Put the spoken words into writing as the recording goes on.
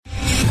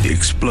The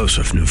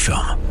explosive new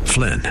film,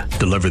 Flynn,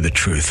 deliver the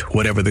truth,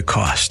 whatever the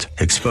cost,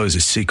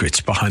 exposes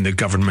secrets behind the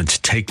government's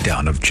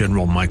takedown of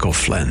General Michael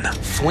Flynn.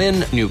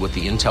 Flynn knew what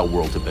the intel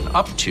world had been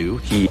up to.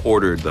 He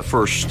ordered the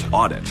first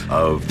audit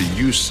of the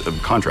use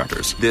of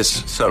contractors.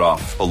 This set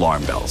off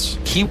alarm bells.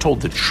 He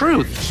told the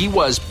truth. He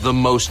was the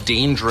most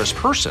dangerous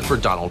person for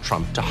Donald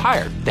Trump to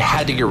hire. They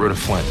had to get rid of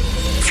Flynn.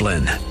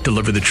 Flynn,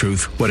 deliver the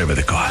truth, whatever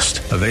the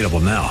cost. Available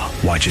now.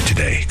 Watch it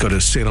today. Go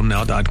to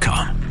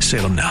salemnow.com.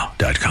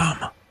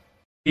 salemnow.com.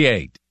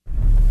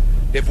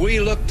 If we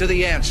look to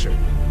the answer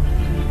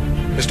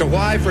as to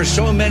why for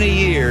so many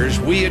years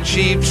we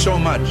achieved so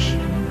much,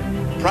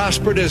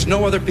 prospered as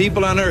no other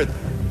people on earth,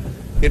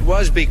 it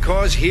was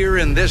because here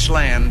in this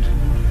land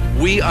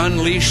we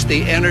unleashed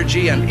the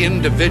energy and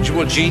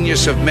individual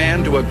genius of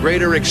man to a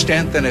greater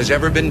extent than has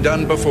ever been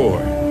done before.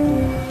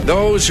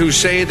 Those who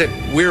say that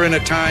we're in a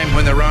time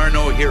when there are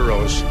no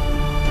heroes,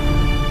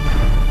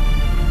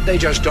 they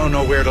just don't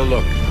know where to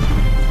look.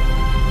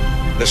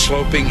 The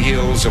sloping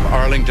hills of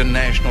Arlington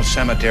National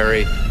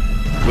Cemetery,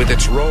 with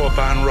its row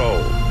upon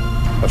row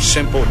of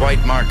simple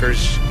white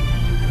markers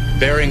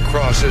bearing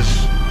crosses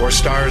or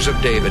stars of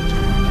David,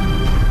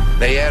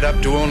 they add up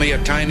to only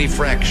a tiny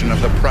fraction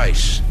of the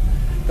price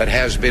that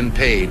has been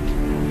paid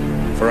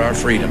for our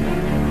freedom.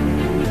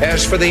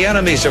 As for the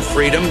enemies of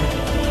freedom,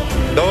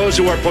 those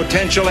who are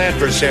potential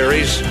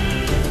adversaries,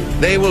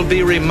 they will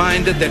be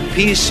reminded that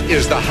peace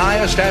is the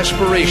highest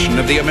aspiration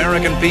of the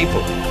American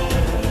people.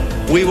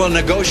 We will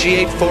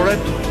negotiate for it,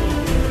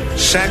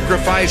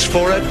 sacrifice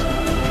for it.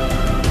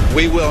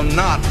 We will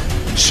not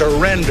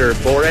surrender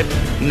for it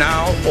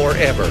now or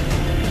ever.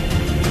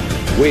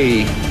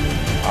 We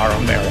are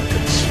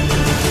Americans.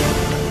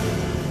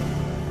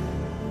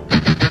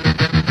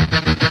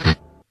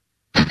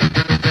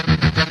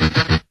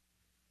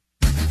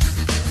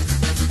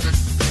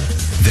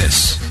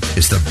 This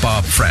is the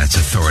Bob Frantz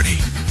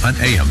Authority on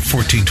AM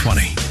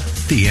 1420.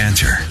 The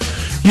Answer.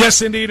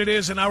 Yes, indeed it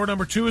is. And hour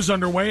number 2 is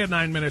underway at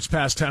 9 minutes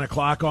past 10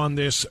 o'clock on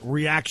this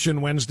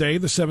Reaction Wednesday,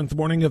 the 7th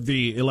morning of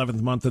the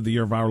 11th month of the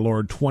year of our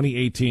Lord,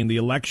 2018. The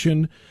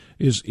election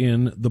is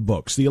in the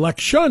books. The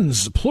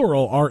elections,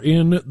 plural, are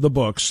in the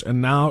books, and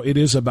now it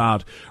is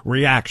about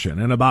reaction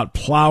and about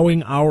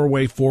plowing our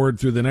way forward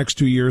through the next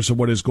 2 years of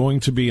what is going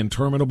to be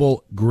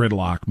interminable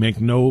gridlock. Make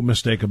no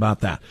mistake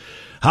about that.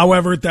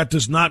 However, that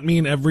does not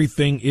mean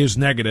everything is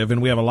negative, and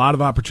we have a lot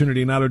of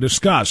opportunity now to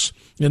discuss.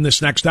 In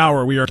this next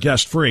hour, we are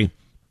guest-free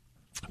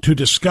to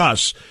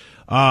discuss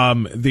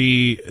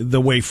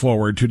the way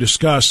forward, to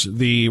discuss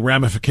the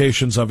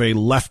ramifications of a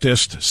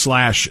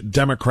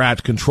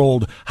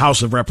leftist/Democrat-controlled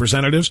House of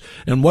Representatives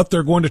and what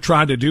they're going to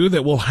try to do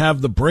that will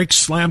have the brakes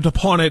slammed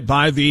upon it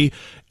by the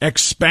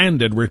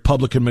expanded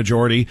Republican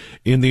majority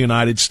in the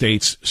United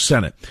States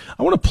Senate.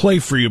 I want to play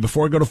for you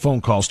before I go to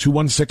phone calls,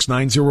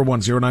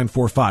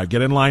 216-901-0945.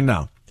 Get in line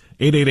now,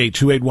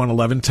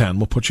 888-281-1110.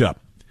 We'll put you up.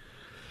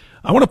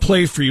 I want to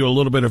play for you a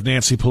little bit of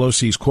Nancy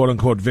Pelosi's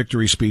quote-unquote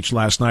victory speech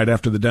last night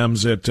after the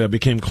Dems, it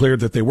became clear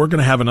that they were going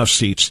to have enough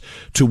seats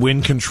to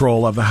win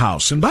control of the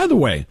House. And by the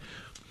way,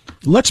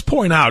 let's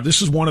point out,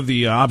 this is one of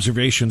the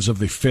observations of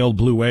the failed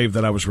blue wave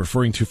that I was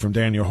referring to from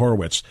Daniel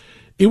Horowitz.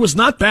 It was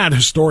not bad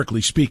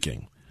historically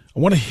speaking. I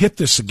want to hit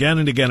this again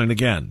and again and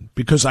again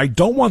because I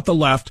don't want the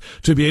left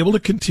to be able to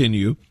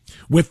continue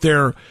with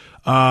their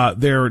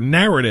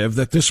narrative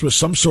that this was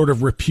some sort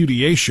of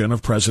repudiation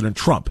of President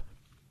Trump.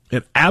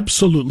 It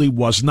absolutely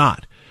was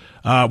not.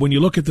 When you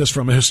look at this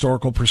from a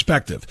historical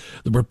perspective,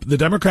 the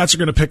Democrats are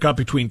going to pick up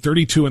between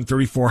 32 and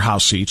 34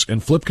 House seats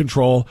and flip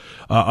control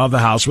of the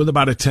House with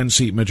about a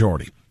 10-seat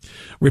majority.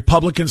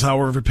 Republicans,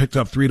 however, picked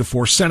up 3 to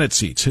 4 Senate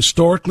seats.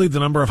 Historically,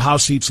 the number of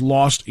House seats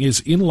lost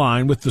is in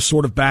line with the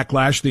sort of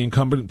backlash the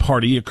incumbent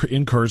party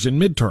incurs in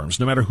midterms,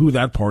 no matter who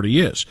that party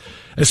is,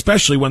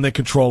 especially when they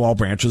control all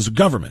branches of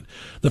government.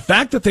 The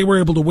fact that they were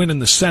able to win in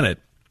the Senate,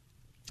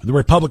 the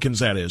Republicans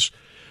that is,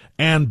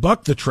 and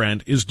buck the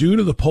trend is due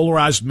to the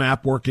polarized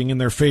map working in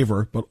their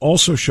favor, but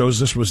also shows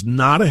this was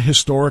not a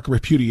historic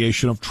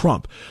repudiation of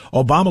Trump.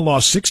 Obama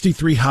lost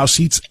 63 House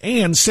seats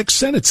and 6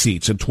 Senate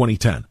seats in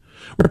 2010.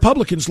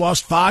 Republicans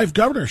lost 5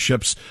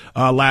 governorships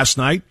last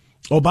night.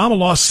 Obama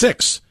lost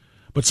 6.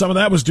 But some of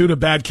that was due to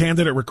bad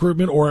candidate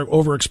recruitment or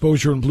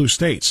overexposure in blue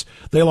states.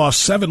 They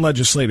lost 7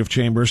 legislative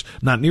chambers,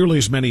 not nearly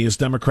as many as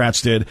Democrats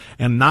did,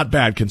 and not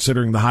bad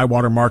considering the high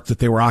water mark that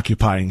they were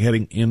occupying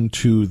heading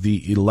into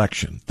the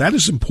election. That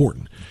is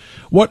important.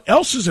 What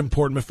else is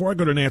important, before I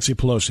go to Nancy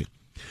Pelosi,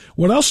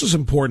 what else is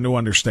important to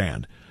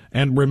understand,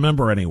 and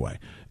remember anyway,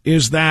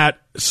 is that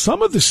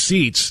some of the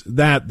seats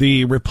that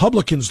the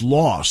Republicans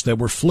lost that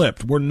were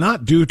flipped were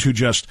not due to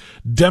just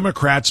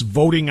Democrats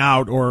voting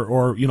out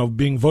or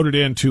being voted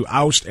in to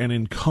oust an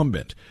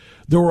incumbent.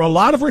 There were a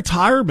lot of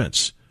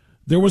retirements.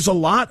 There was a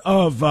lot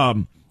of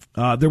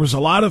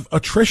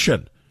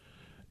attrition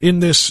in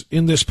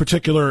this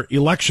particular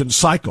election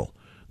cycle.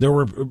 There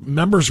were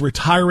members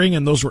retiring,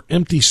 and those were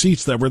empty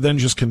seats that were then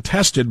just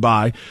contested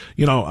by,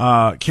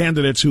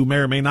 candidates who may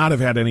or may not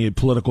have had any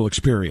political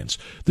experience.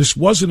 This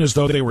wasn't as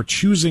though they were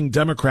choosing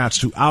Democrats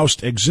to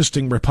oust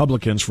existing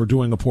Republicans for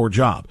doing a poor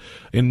job.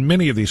 In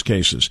many of these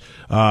cases,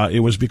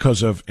 it was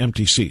because of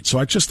empty seats. So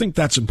I just think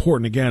that's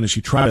important, again, as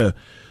you try to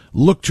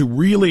look to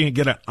really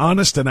get an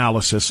honest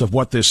analysis of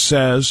what this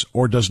says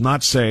or does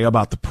not say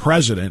about the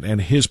president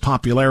and his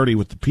popularity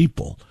with the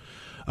people.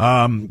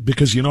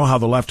 Because you know how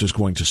the left is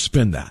going to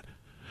spin that.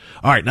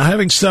 All right, now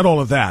having said all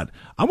of that,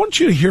 I want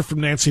you to hear from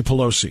Nancy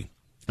Pelosi,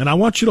 and I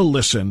want you to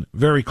listen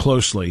very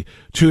closely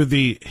to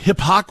the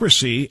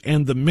hypocrisy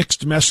and the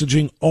mixed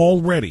messaging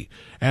already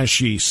as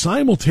she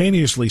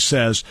simultaneously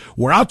says,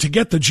 we're out to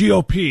get the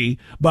GOP,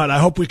 but I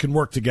hope we can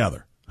work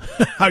together.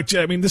 I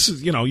mean, this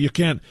is, you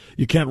can't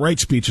write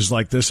speeches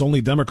like this.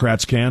 Only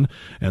Democrats can,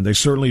 and they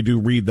certainly do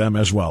read them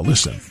as well.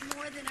 Listen.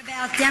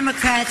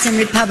 Democrats and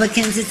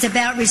Republicans. It's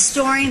about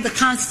restoring the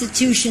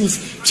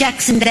Constitution's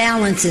checks and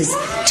balances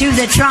to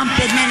the Trump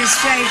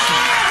administration.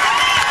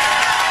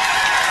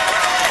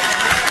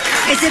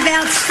 It's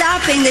about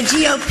stopping the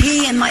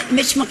GOP and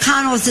Mitch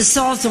McConnell's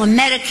assaults on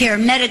Medicare,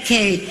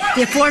 Medicaid,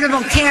 the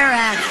Affordable Care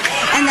Act,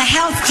 and the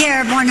health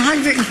care of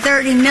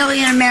 130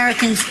 million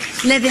Americans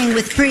living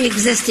with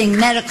pre-existing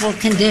medical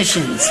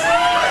conditions.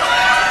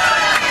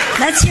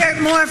 Let's hear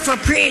it more for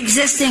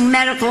pre-existing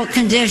medical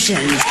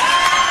conditions.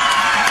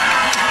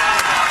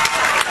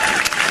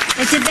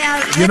 It's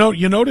about...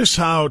 You notice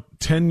how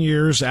 10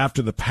 years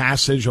after the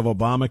passage of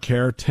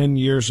Obamacare, 10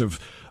 years of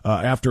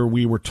after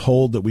we were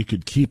told that we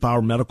could keep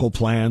our medical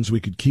plans, we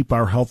could keep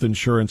our health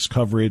insurance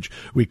coverage,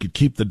 we could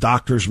keep the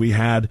doctors we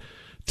had,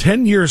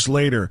 10 years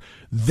later,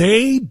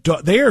 they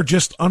are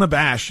just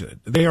unabashed.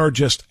 They are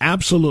just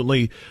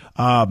absolutely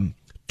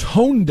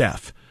tone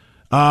deaf.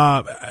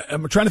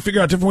 I'm trying to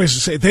figure out different ways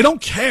to say it. They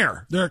don't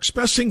care. They're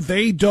expressing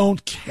they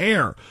don't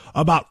care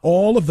about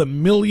all of the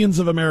millions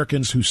of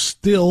Americans who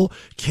still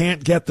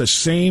can't get the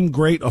same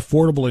great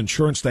affordable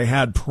insurance they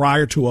had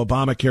prior to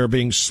Obamacare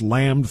being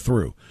slammed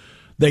through.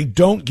 They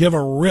don't give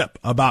a rip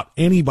about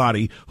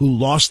anybody who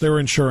lost their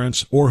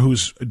insurance or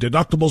whose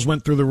deductibles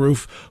went through the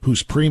roof,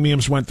 whose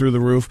premiums went through the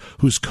roof,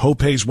 whose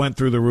copays went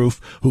through the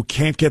roof, who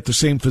can't get the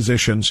same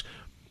physicians.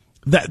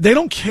 They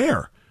don't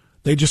care.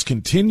 They just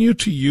continue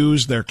to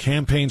use their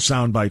campaign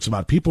sound bites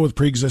about people with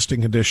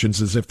pre-existing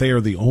conditions as if they are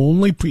the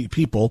only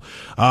people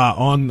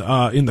in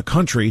the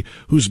country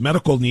whose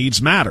medical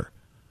needs matter.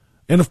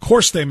 And of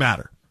course they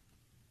matter.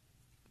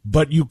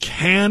 But you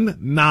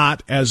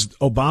cannot, as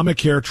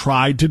Obamacare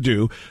tried to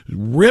do,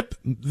 rip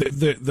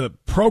the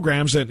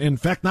programs that, in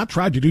fact, not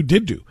tried to do,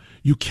 did do.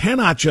 You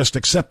cannot just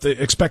expect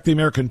the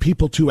American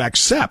people to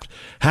accept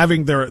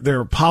having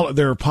their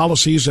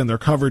policies and their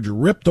coverage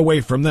ripped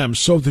away from them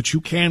so that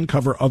you can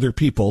cover other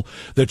people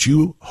that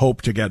you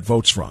hope to get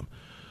votes from.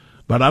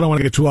 But I don't want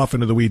to get too off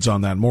into the weeds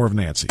on that. More of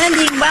Nancy.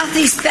 Ending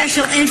wealthy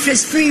special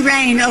interest free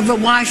reign over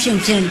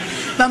Washington.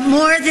 But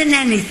more than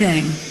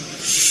anything,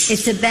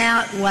 it's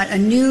about what a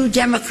new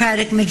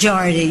Democratic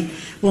majority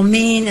will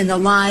mean in the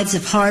lives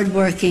of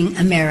hardworking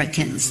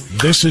Americans.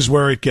 This is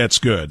where it gets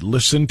good.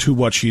 Listen to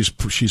what she's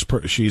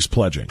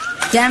pledging.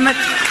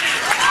 That's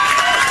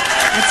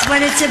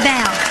what it's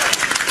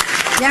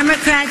about.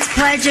 Democrats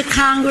pledge a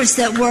Congress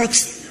that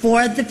works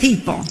for the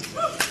people.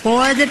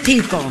 For the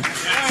people.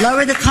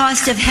 Lower the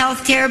cost of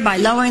health care by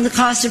lowering the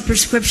cost of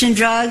prescription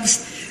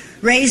drugs.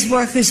 Raise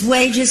workers'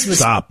 wages with...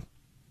 Stop.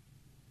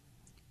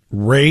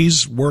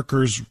 Raise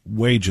workers'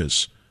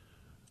 wages.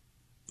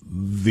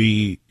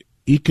 The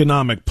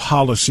economic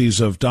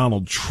policies of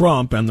Donald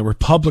Trump and the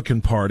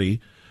Republican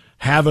Party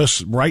have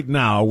us right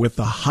now with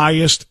the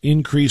highest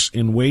increase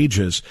in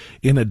wages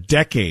in a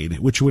decade,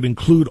 which would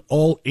include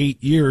all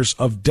 8 years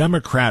of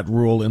Democrat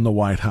rule in the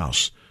White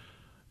House.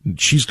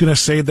 She's going to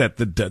say that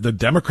the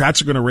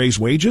Democrats are going to raise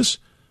wages?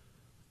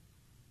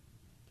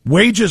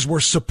 Wages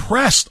were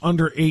suppressed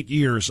under 8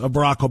 years of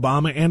Barack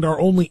Obama and are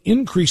only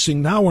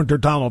increasing now under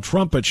Donald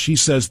Trump, but she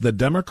says the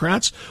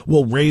Democrats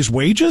will raise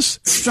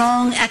wages?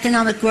 Strong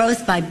economic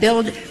growth by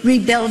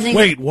rebuilding...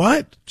 Wait,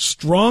 what?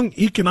 Strong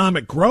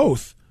economic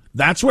growth?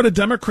 That's what a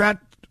Democrat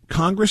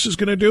Congress is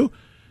going to do?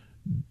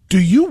 Do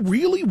you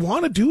really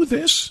want to do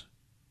this?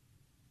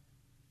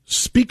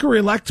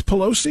 Speaker-elect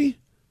Pelosi?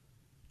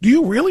 Do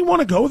you really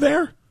want to go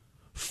there?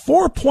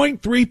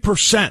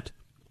 4.3%.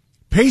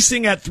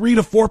 Pacing at 3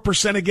 to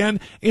 4%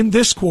 again in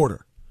this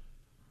quarter.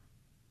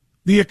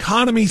 The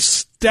economy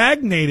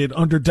stagnated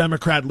under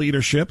Democrat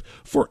leadership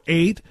for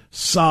 8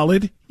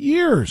 solid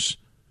years.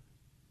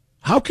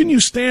 How can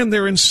you stand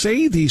there and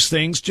say these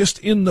things just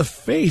in the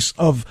face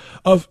of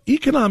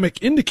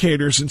economic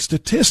indicators and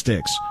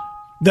statistics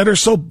that are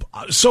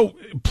so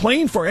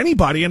plain for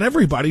anybody and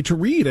everybody to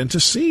read and to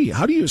see?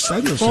 How do you say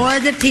this? For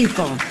the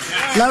people.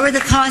 Lower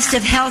the cost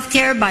of health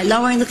care by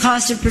lowering the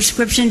cost of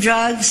prescription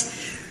drugs.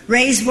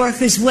 Raise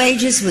workers'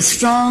 wages with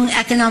strong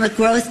economic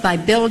growth by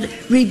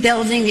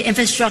rebuilding the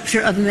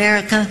infrastructure of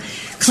America.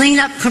 Clean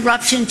up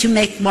corruption to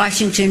make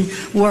Washington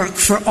work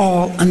for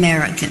all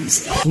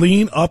Americans.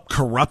 Clean up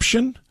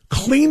corruption?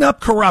 Clean up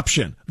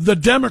corruption. The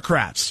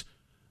Democrats,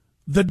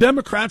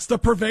 the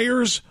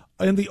purveyors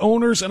and the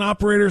owners and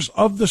operators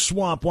of the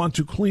swamp want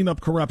to clean up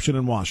corruption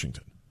in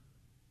Washington.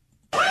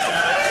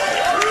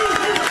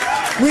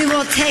 We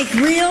will take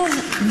real,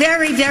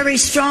 very, very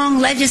strong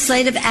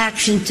legislative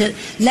action to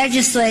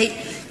negotiate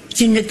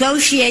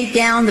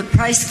down the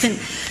price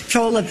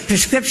control of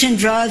prescription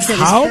drugs that is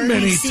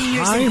hurting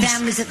seniors and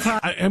families across.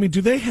 I mean,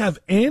 do they have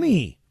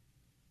anything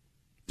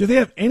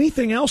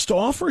else to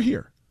offer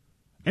here?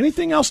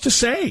 Anything else to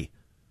say?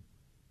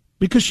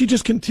 Because she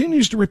just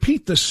continues to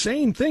repeat the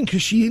same thing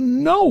because she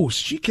knows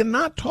she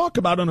cannot talk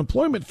about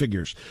unemployment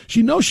figures.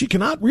 She knows she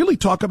cannot really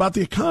talk about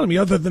the economy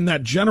other than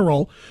that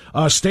general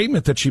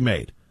statement that she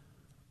made.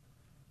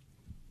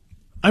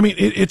 I mean,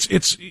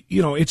 it's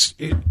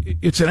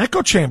an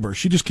echo chamber.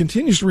 She just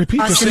continues to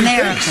repeat the same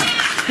things.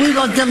 We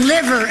will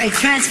deliver a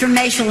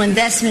transformational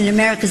investment in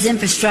America's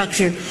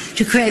infrastructure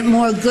to create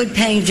more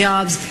good-paying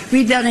jobs,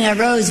 rebuilding our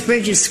roads,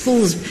 bridges,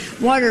 schools,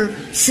 water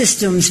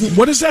systems.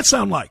 What does that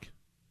sound like?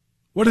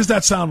 What does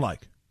that sound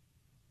like?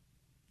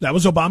 That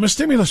was Obama's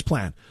stimulus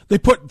plan. They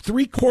put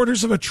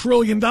 $750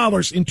 billion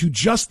into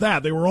just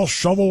that. They were all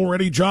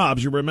shovel-ready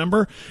jobs, you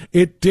remember?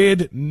 It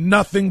did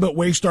nothing but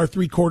waste our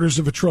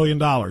 $750 billion.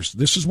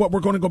 This is what we're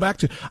going to go back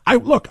to. I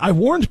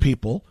warned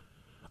people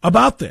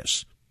about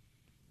this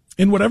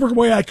in whatever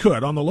way I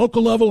could, on the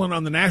local level and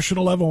on the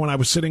national level when I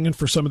was sitting in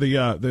for some of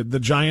the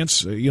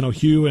giants,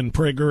 Hugh and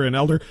Prager and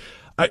Elder,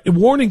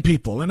 warning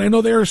people, and I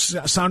know they're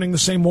sounding the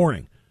same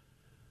warning.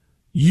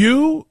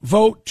 You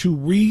vote to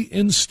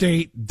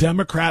reinstate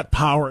Democrat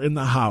power in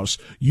the House.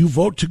 You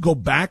vote to go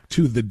back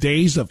to the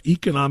days of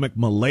economic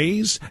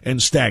malaise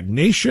and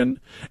stagnation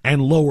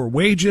and lower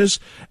wages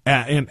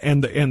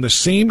and the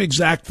same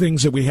exact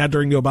things that we had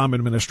during the Obama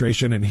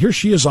administration. And here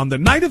she is on the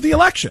night of the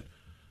election,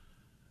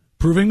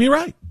 proving me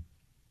right,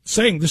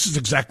 saying this is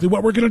exactly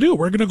what we're going to do.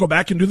 We're going to go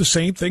back and do the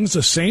same things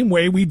the same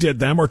way we did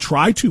them, or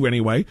try to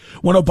anyway,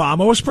 when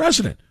Obama was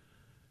president.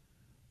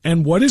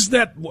 And what is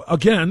that?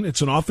 Again,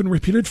 it's an often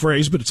repeated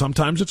phrase, but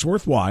sometimes it's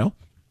worthwhile.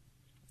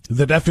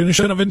 The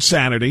definition of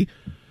insanity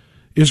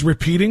is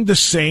repeating the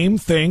same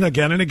thing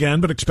again and again,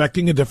 but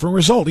expecting a different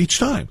result each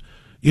time.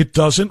 It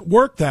doesn't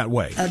work that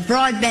way.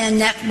 Broadband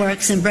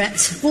networks and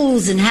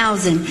schools and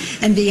housing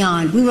and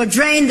beyond. We will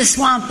drain the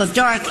swamp of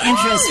dark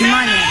interest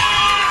money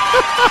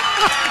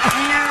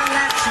in our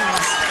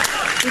elections.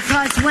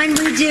 Because when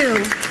we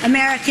do,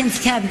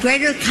 Americans have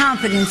greater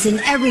confidence in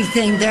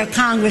everything their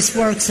Congress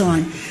works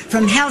on,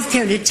 from health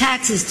care to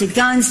taxes to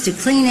guns to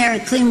clean air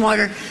and clean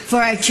water for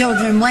our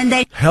children.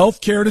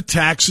 Health care to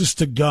taxes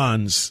to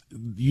guns.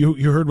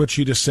 You heard what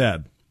she just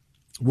said.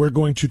 We're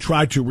going to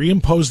try to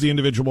reimpose the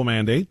individual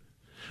mandate.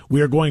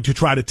 We are going to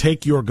try to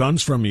take your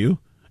guns from you,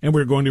 and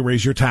we're going to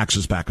raise your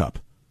taxes back up.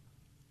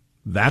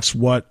 That's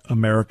what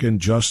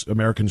Americans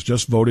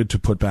just voted to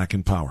put back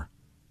in power.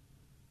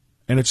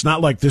 And it's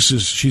not like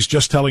she's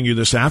just telling you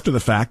this after the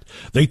fact.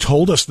 They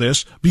told us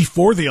this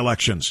before the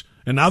elections.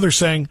 And now they're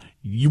saying,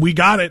 we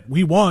got it,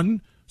 we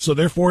won, so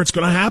therefore it's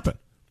going to happen.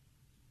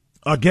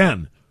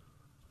 Again,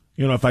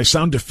 if I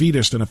sound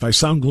defeatist and if I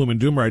sound gloom and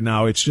doom right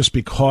now, it's just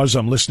because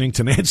I'm listening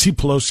to Nancy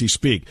Pelosi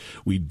speak.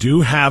 We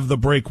do have the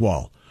break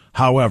wall,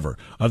 however,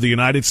 of the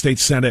United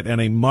States Senate and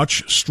a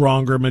much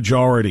stronger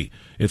majority.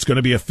 It's going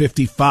to be a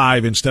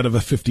 55 instead of a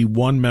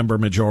 51-member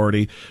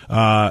majority.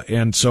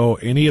 And so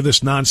any of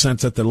this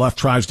nonsense that the left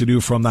tries to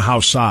do from the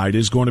House side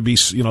is going to be,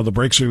 the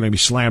brakes are going to be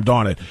slammed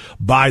on it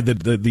by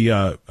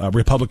the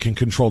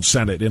Republican-controlled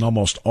Senate in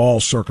almost all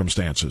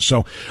circumstances.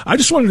 So I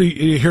just wanted to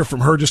hear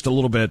from her just a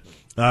little bit.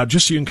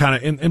 Just so you can kind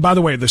of, and by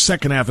the way, the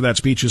second half of that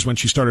speech is when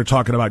she started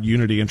talking about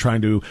unity and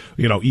trying to,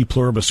 e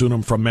pluribus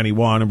unum from many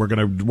one, and we're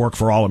going to work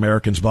for all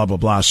Americans, blah, blah,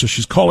 blah. So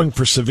she's calling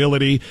for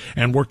civility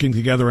and working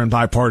together in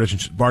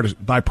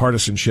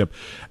bipartisanship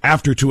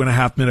after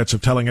 2.5 minutes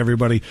of telling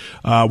everybody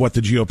what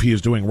the GOP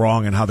is doing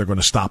wrong and how they're going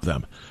to stop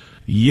them.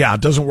 Yeah,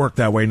 it doesn't work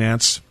that way,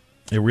 Nance.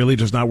 It really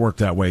does not work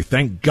that way.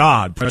 Thank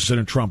God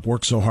President Trump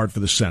worked so hard for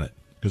the Senate,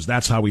 because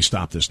that's how we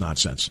stop this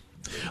nonsense.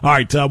 All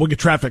right, we'll get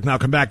traffic now.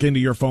 Come back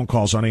into your phone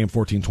calls on AM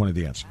 1420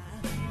 The Answer.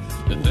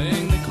 The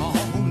thing they call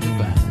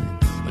divine,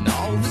 when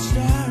all the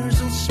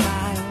stars will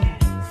smile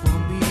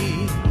for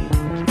me.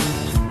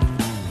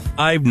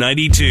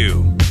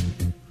 592.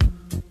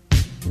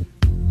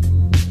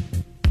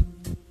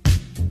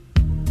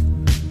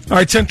 All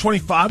right,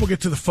 10:25. We'll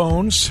get to the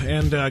phones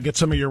and get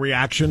some of your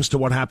reactions to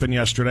what happened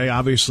yesterday.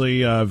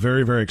 Obviously,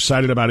 very, very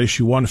excited about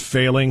Issue 1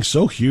 failing.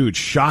 So huge.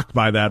 Shocked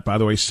by that, by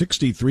the way.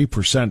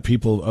 63%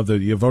 people of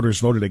the voters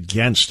voted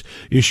against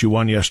Issue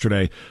 1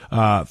 yesterday.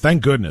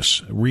 Thank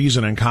goodness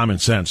reason and common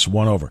sense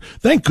won over.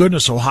 Thank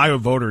goodness Ohio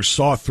voters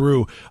saw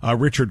through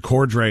Richard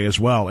Cordray as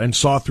well, and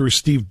saw through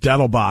Steve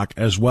Dettelbach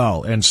as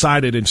well, and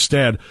sided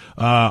instead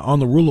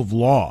on the rule of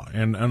law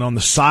and on the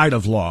side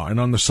of law, and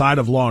on the side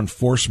of law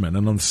enforcement,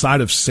 and on the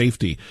side of safety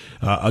safety,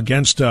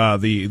 against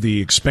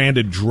the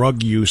expanded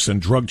drug use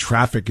and drug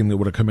trafficking that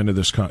would have come into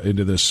this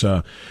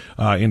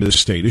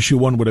state. Issue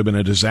 1 would have been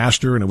a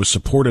disaster, and it was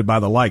supported by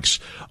the likes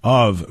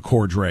of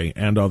Cordray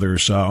and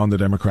others on the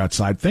Democrat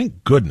side.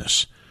 Thank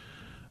goodness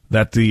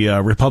that the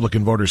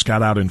Republican voters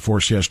got out in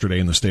force yesterday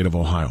in the state of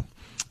Ohio.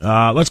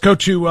 Let's go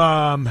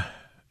to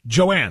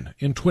Joanne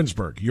in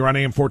Twinsburg. You're on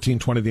AM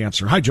 1420, The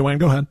Answer. Hi, Joanne.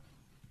 Go ahead.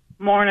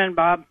 Morning,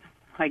 Bob,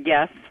 I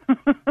guess.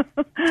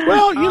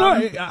 Well,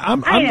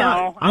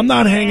 I'm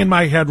not hanging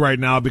my head right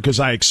now because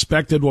I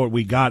expected what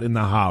we got in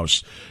the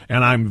House,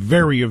 and I'm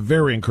very,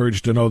 very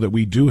encouraged to know that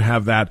we do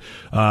have that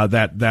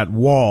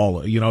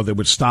wall, that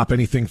would stop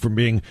anything from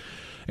being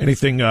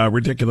anything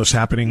ridiculous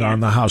happening on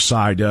the House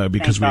side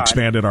because we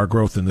expanded our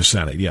growth in the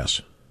Senate.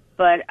 Yes.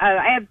 But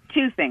I have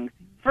two things.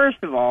 First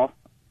of all,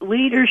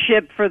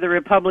 leadership for the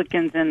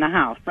Republicans in the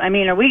House. I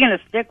mean, are we going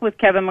to stick with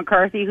Kevin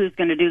McCarthy, who's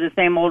going to do the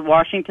same old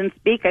Washington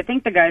speak? I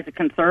think the guy's a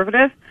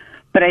conservative,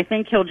 but I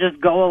think he'll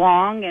just go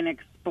along and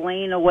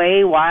explain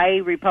away why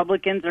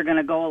Republicans are going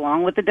to go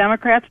along with the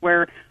Democrats,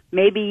 where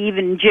maybe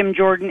even Jim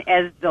Jordan,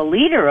 as the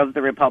leader of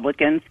the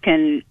Republicans,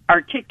 can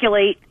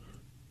articulate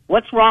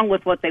what's wrong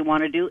with what they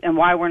want to do and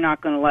why we're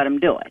not going to let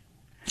them do it.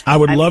 I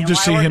would love to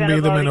see him be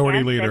the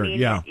minority leader.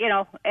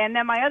 And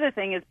then my other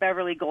thing is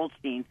Beverly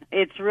Goldstein.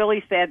 It's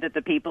really sad that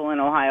the people in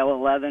Ohio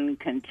 11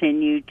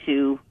 continue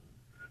to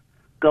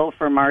go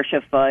for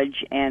Marcia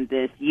Fudge and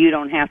this "you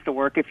don't have to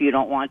work if you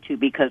don't want to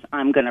because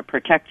I'm going to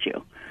protect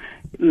you"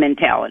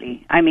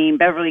 mentality. I mean,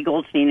 Beverly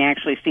Goldstein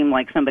actually seemed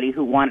like somebody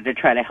who wanted to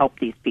try to help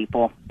these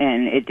people,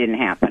 and it didn't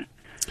happen.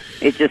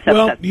 It just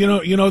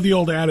you know the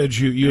old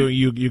adage,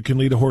 you can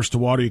lead a horse to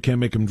water, you can't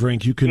make him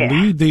drink. You can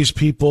lead these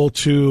people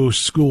to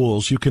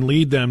schools, you can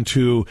lead them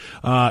to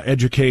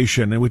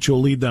education, which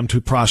will lead them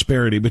to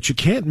prosperity, but you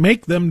can't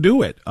make them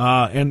do it.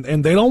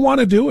 And they don't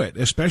want to do it,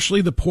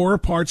 especially the poorer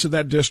parts of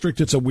that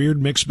district. It's a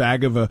weird mixed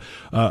bag of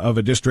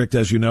a district,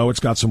 as you know. It's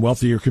got some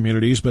wealthier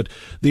communities, but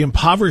the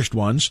impoverished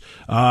ones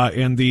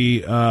and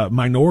the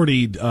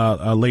minority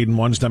laden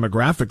ones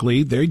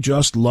demographically, they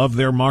just love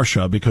their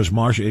Marcia, because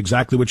Marcia,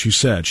 exactly what she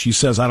said. She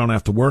says, I don't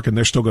have to work, and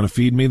they're still going to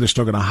feed me, they're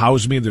still going to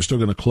house me, they're still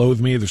going to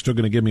clothe me, they're still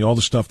going to give me all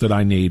the stuff that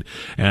I need,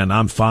 and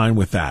I'm fine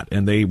with that.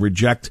 And they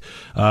reject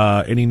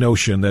any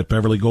notion that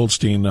Beverly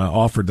Goldstein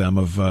offered them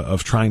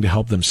of trying to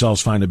help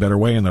themselves find a better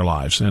way in their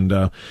lives.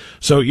 And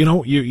so,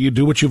 you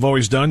do what you've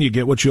always done, you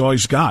get what you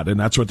always got, and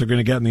that's what they're going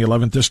to get in the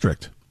 11th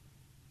District.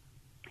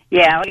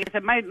 Yeah, like I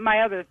said,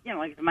 my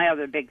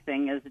other big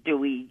thing is do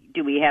we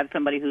have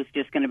somebody who's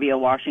just going to be a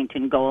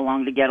Washington go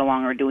along to get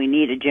along, or do we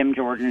need a Jim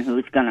Jordan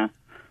who's going to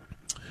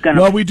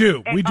we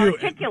do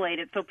articulate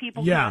it so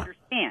people can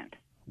understand?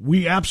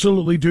 We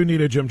absolutely do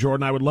need a Jim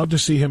Jordan. I would love to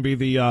see him be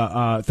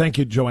the, thank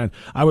you, Joanne.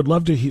 I would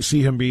love to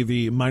see him be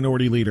the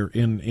minority leader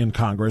in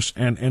Congress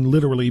and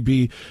literally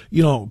be,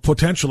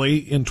 potentially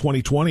in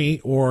 2020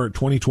 or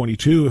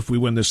 2022, if we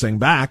win this thing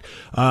back,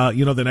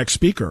 the next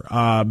speaker,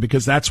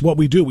 because that's what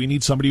we do. We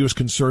need somebody who's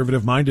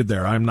conservative minded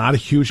there. I'm not a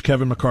huge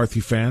Kevin McCarthy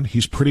fan.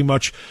 He's pretty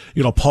much,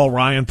 Paul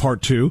Ryan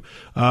part 2,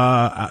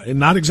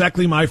 not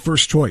exactly my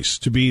first choice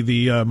to be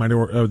the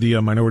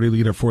minority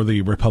leader for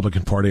the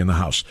Republican Party in the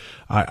House.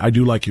 I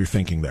do like your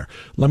thinking there.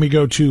 Let me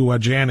go to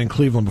Jan in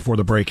Cleveland before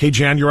the break. Hey,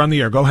 Jan, you're on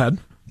the air. Go ahead.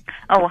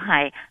 Oh,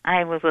 hi.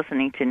 I was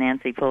listening to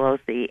Nancy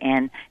Pelosi,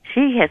 and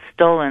she has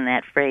stolen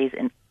that phrase,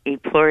 "e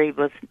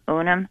pluribus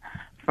unum,"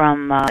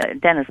 from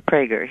Dennis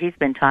Prager. He's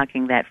been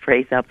talking that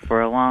phrase up for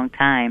a long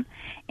time,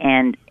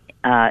 and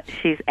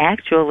she's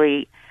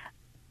actually,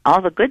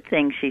 all the good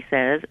things she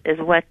says is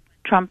what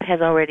Trump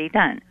has already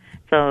done.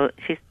 So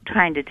she's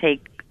trying to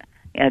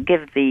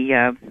give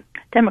the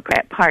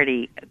Democrat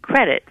Party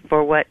credit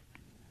for what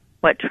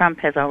Trump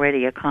has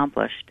already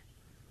accomplished.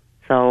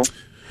 So,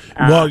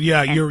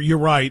 you're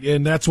right,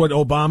 and that's what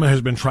Obama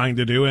has been trying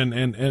to do.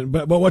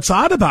 But what's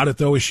odd about it,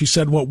 though, is she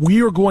said what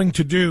we are going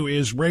to do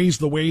is raise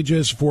the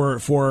wages for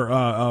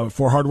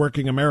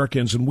hardworking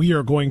Americans, and we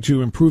are going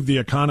to improve the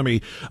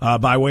economy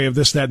by way of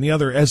this, that, and the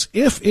other, as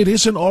if it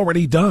isn't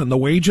already done. The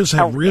wages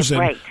have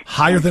risen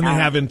higher than they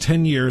have in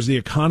 10 years. The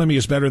economy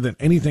is better than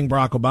anything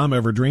Barack Obama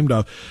ever dreamed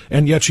of,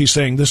 and yet she's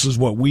saying this is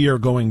what we are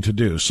going to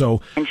do.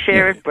 So, and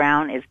Sherrod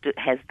Brown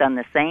has done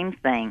the same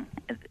thing,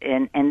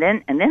 and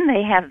then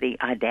they have the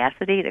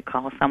audacity to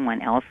call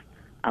someone else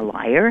a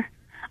liar.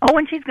 Oh,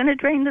 and she's going to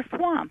drain the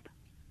swamp.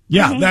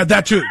 Yeah,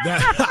 that too.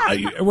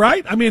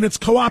 Right? I mean, it's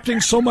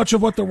co-opting so much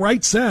of what the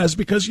right says,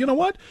 because you know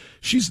what?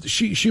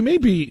 She may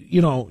be,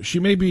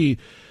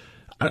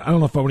 I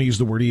don't know if I want to use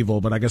the word evil,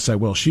 but I guess I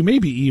will. She may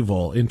be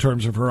evil in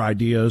terms of her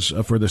ideas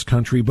for this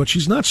country, but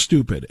she's not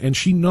stupid. And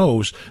she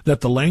knows that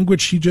the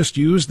language she just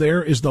used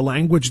there is the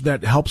language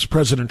that helps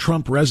President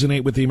Trump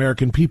resonate with the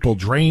American people,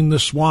 drain the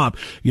swamp,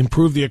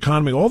 improve the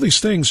economy, all these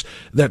things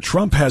that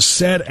Trump has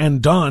said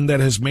and done that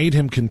has made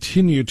him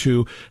continue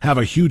to have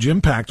a huge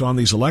impact on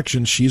these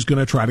elections. She's going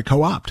to try to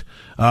co-opt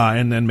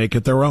and then make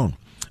it their own.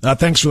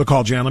 Thanks for the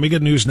call, Jan. Let me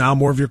get news now.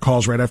 More of your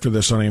calls right after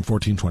this on AM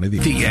 1420.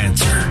 The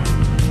Answer.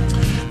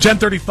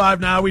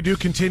 10:35 now. We do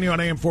continue on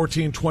AM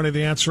 1420.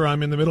 The Answer.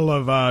 I'm in the middle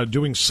of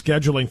doing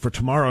scheduling for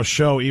tomorrow's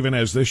show. Even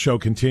as this show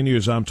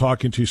continues, I'm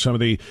talking to some of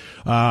the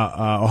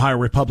Ohio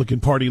Republican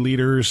Party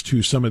leaders,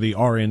 to some of the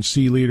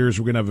RNC leaders.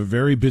 We're going to have a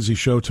very busy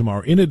show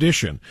tomorrow. In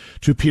addition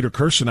to Peter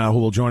Kirsanow, who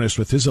will join us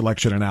with his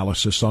election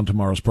analysis on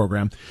tomorrow's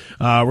program,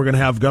 we're going to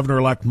have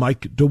Governor-elect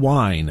Mike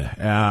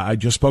DeWine. I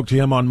just spoke to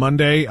him on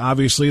Monday,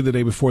 obviously the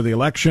day before the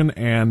election,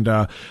 and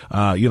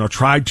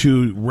tried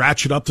to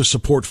ratchet up the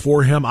support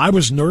for him. I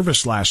was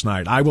nervous last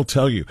night. I will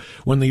tell you,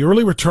 when the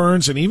early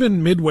returns and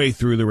even midway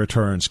through the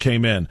returns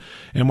came in,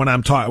 and when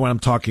I'm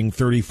talking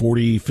 30,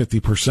 40,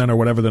 50% or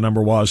whatever the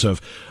number was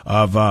of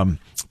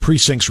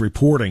precincts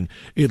reporting,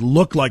 it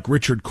looked like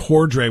Richard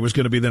Cordray was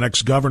going to be the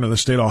next governor of the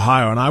state of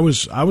Ohio, and I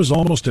was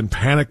almost in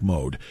panic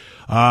mode.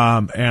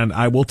 And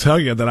I will tell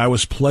you that I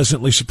was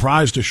pleasantly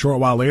surprised a short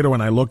while later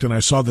when I looked and I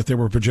saw that they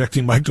were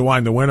projecting Mike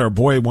DeWine the winner.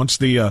 Boy, once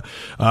the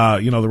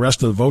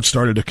rest of the votes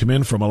started to come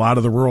in from a lot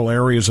of the rural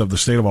areas of the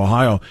state of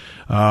Ohio,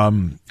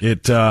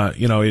 it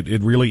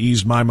really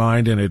eased my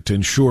mind, and it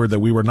ensured that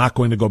we were not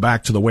going to go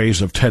back to the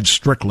ways of Ted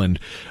Strickland,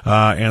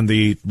 and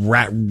the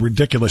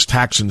ridiculous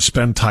tax and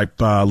spend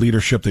type,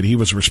 leadership that he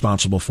was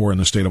responsible for in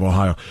the state of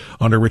Ohio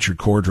under Richard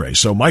Cordray.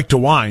 So Mike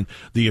DeWine,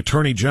 the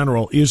Attorney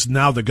General, is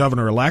now the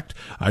governor-elect.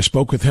 I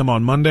spoke with him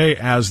on Monday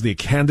as the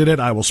candidate.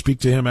 I will speak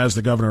to him as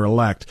the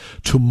governor-elect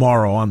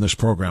tomorrow on this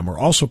program. We're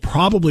also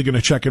probably going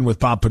to check in with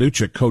Bob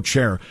Paduchik,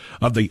 co-chair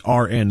of the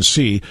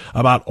RNC,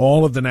 about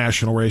all of the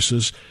national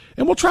races.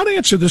 And we'll try to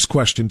answer this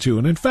question, too.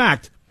 And in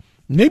fact,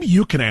 maybe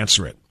you can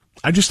answer it.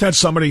 I just had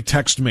somebody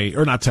tweet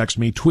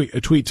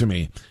to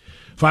me.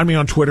 Find me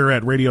on Twitter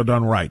at Radio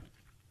Done Right.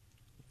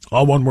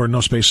 All one word,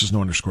 no spaces,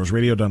 no underscores.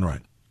 Radio Done Right.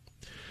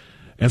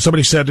 And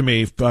somebody said to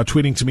me,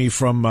 tweeting to me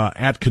from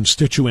at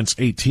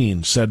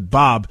Constituents18, said,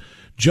 Bob,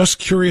 just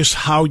curious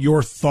how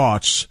your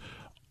thoughts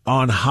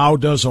on how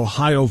does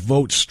Ohio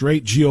vote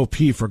straight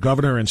GOP for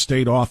governor and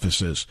state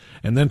offices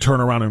and then turn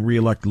around and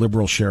reelect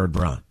liberal Sherrod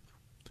Brown.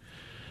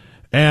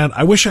 And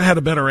I wish I had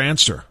a better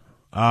answer.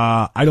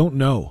 I don't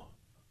know,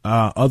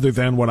 other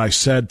than what I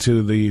said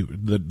to the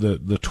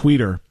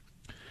tweeter.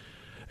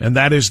 And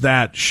that is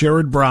that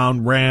Sherrod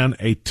Brown ran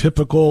a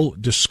typical,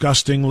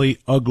 disgustingly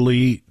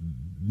ugly,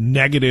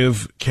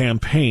 negative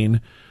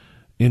campaign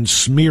in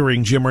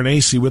smearing Jim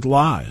Renacci with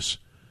lies.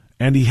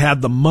 And he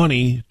had the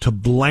money to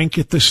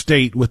blanket the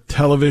state with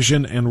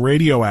television and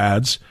radio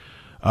ads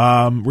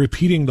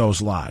repeating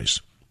those lies.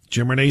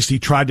 Jim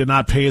Renacci tried to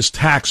not pay his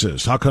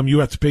taxes. How come you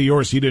have to pay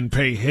yours? He didn't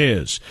pay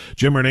his.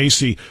 Jim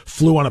Renacci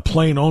flew on a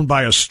plane owned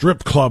by a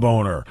strip club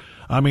owner.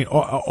 I mean,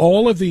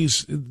 all of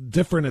these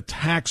different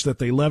attacks that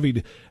they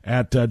levied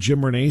at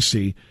Jim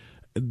Renacci,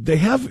 they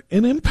have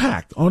an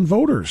impact on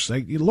voters.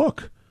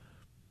 Look,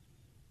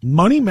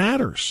 money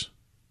matters.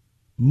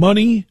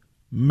 Money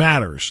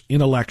matters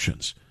in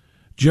elections.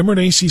 Jim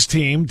Renacci's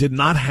team did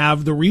not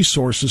have the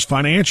resources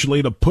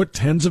financially to put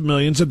tens of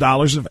millions of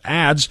dollars of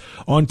ads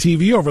on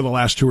TV over the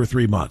last 2 or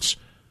 3 months.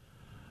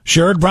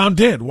 Sherrod Brown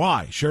did.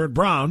 Why? Sherrod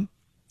Brown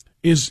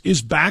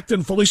is backed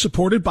and fully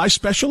supported by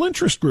special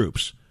interest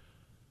groups.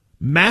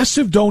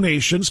 Massive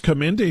donations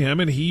come into him,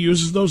 and he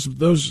uses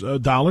those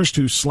dollars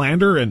to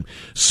slander and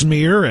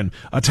smear and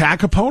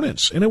attack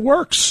opponents, and it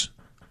works.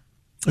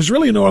 There's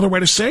really no other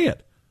way to say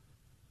it.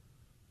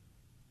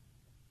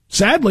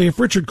 Sadly, if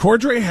Richard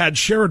Cordray had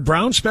Sherrod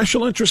Brown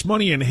special interest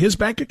money in his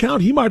bank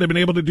account, he might have been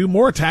able to do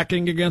more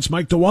attacking against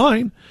Mike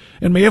DeWine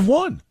and may have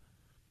won.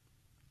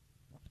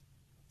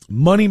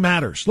 Money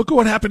matters. Look at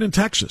what happened in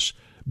Texas.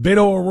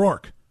 Beto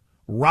O'Rourke.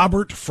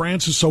 Robert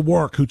Francis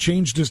O'Rourke, who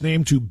changed his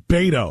name to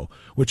Beto,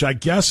 which I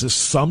guess is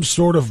some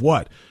sort of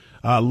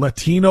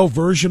Latino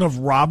version of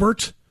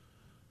Robert?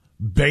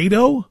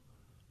 Beto?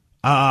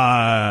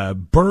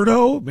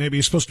 Berto? Maybe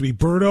he's supposed to be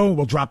Berto.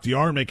 We'll drop the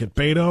R and make it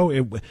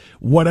Beto.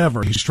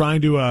 Whatever. He's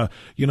trying to,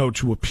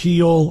 to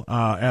appeal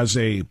as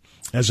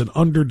an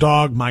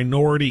underdog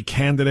minority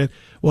candidate.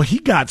 Well, he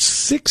got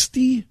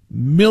 $60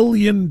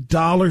 million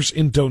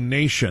in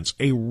donations,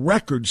 a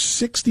record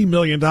 $60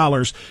 million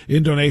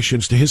in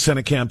donations to his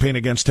Senate campaign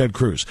against Ted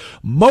Cruz.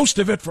 Most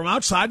of it from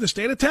outside the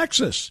state of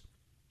Texas.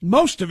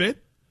 Most of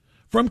it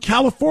from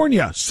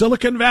California,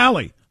 Silicon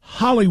Valley,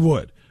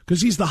 Hollywood,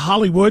 because he's the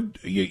Hollywood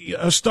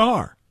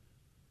star.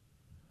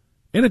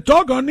 And it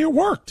doggone near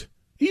worked.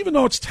 Even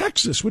though it's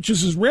Texas, which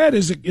is as red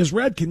as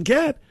red can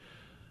get,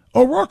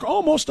 O'Rourke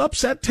almost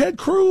upset Ted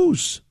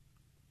Cruz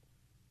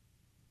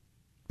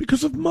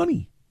because of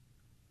money.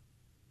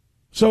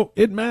 So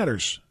it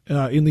matters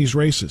in these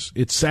races.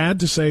 It's sad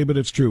to say, but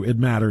it's true. It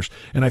matters.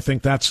 And I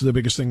think that's the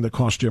biggest thing that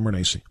cost Jim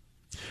Renacci.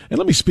 And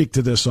let me speak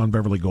to this on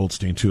Beverly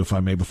Goldstein, too, if I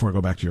may, before I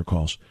go back to your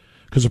calls,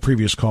 because a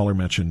previous caller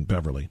mentioned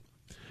Beverly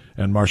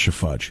and Marcia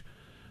Fudge.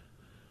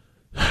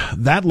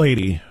 That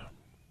lady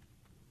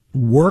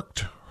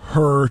worked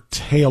her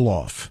tail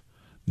off,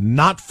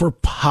 not for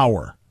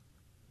power,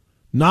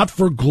 not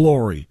for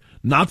glory,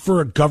 not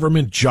for a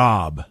government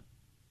job.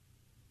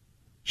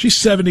 She's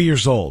 70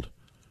 years old.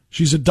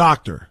 She's a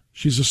doctor.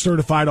 She's a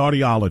certified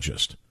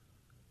audiologist.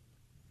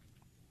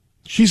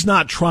 She's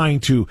not trying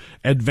to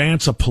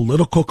advance a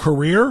political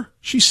career.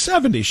 She's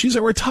 70. She's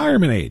at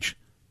retirement age.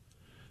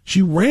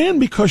 She ran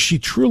because she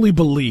truly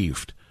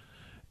believed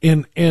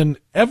in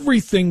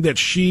everything that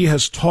she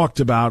has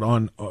talked about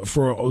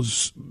for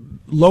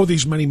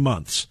these many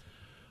months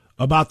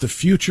about the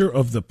future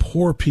of the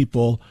poor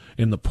people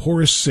in the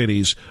poorest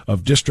cities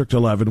of District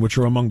 11, which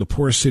are among the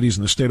poorest cities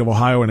in the state of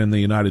Ohio and in the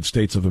United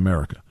States of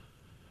America.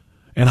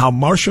 And how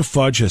Marcia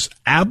Fudge has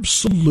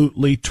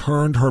absolutely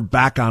turned her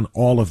back on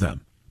all of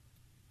them.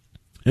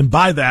 And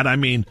by that, I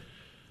mean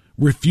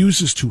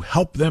refuses to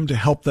help them to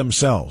help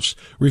themselves,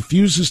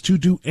 refuses to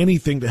do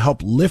anything to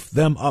help lift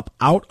them up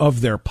out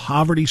of their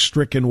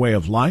poverty-stricken way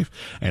of life,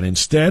 and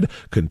instead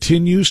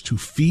continues to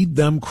feed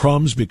them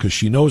crumbs because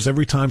she knows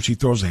every time she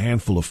throws a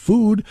handful of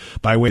food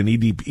by way of an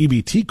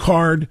EBT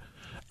card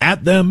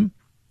at them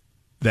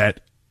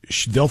that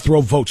they'll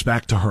throw votes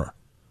back to her.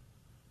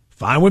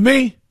 Fine with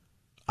me.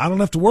 I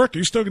don't have to work.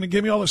 You're still going to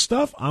give me all this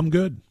stuff? I'm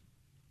good.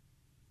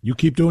 You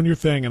keep doing your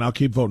thing, and I'll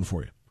keep voting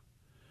for you.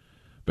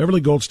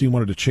 Beverly Goldstein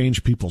wanted to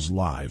change people's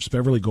lives.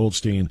 Beverly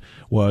Goldstein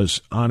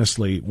was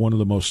honestly one of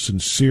the most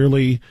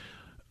sincerely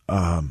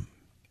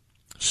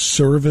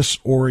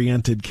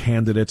service-oriented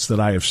candidates that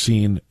I have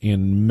seen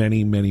in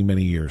many, many,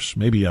 many years,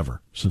 maybe ever,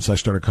 since I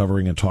started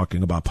covering and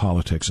talking about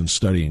politics and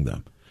studying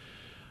them.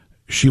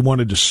 She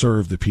wanted to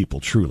serve the people,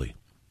 truly.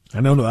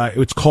 I know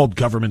it's called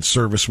government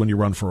service when you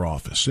run for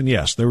office. And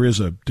yes, there is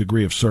a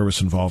degree of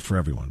service involved for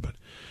everyone, but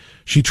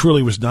she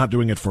truly was not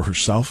doing it for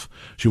herself.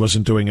 She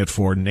wasn't doing it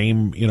for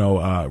name,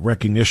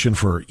 recognition,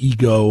 for her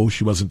ego.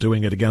 She wasn't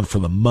doing it, again, for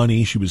the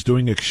money. She was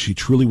doing it because she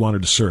truly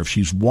wanted to serve.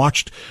 She's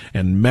watched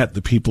and met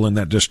the people in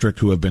that district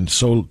who have been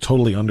so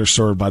totally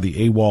underserved by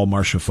the AWOL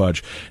Marcia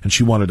Fudge, and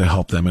she wanted to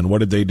help them. And what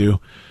did they do?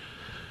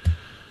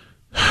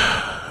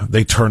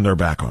 They turned their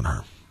back on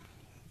her.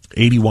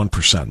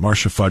 81%.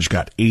 Marcia Fudge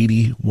got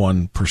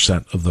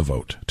 81% of the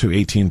vote to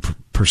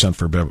 18%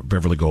 for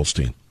Beverly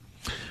Goldstein.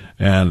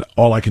 And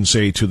all I can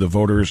say to the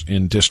voters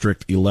in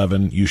District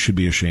 11, you should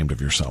be ashamed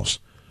of yourselves.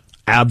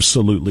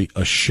 Absolutely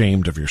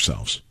ashamed of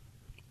yourselves.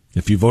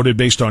 If you voted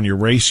based on your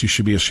race, you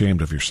should be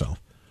ashamed of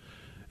yourself.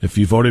 If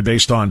you voted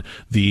based on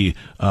the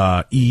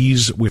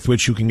ease with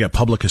which you can get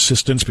public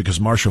assistance because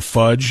Marcia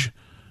Fudge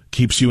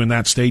keeps you in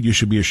that state, you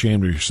should be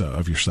ashamed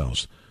of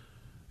yourselves.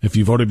 If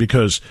you voted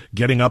because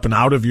getting up and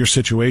out of your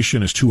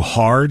situation is too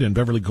hard, and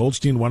Beverly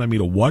Goldstein wanted me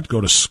to what?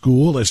 Go to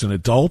school as an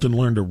adult and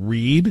learn to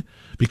read,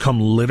 become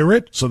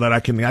literate so that I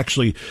can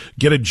actually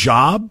get a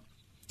job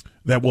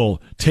that will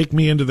take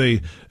me into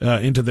the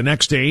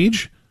next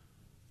age,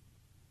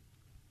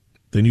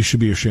 then you should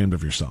be ashamed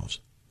of yourselves.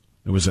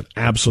 It was an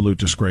absolute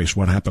disgrace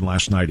what happened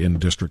last night in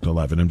District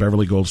 11. And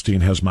Beverly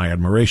Goldstein has my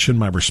admiration,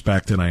 my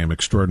respect, and I am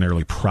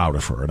extraordinarily proud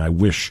of her. And I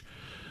wish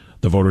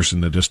the voters in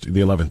the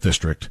 11th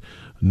District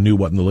knew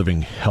what in the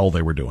living hell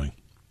they were doing.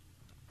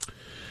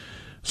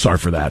 Sorry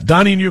for that.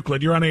 Donnie in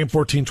Euclid, you're on AM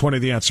 1420,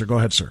 The Answer. Go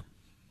ahead, sir.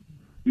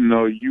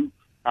 No,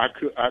 I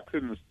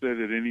couldn't have said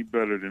it any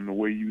better than the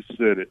way you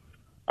said it.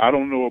 I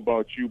don't know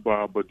about you,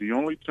 Bob, but the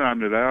only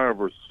time that I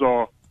ever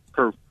saw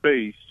her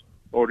face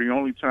or the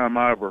only time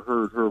I ever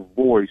heard her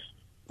voice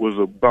was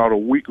about a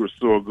week or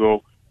so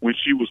ago when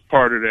she was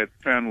part of that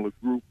panel of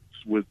groups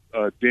with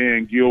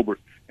Dan Gilbert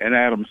and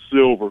Adam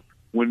Silver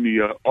when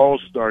the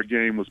All-Star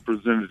game was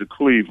presented to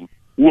Cleveland.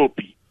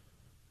 Whoopee!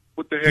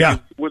 What the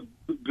heck? What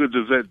good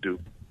does that do?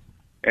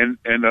 And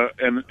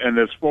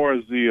as far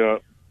as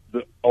the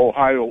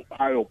Ohio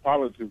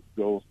politics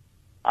goes,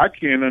 I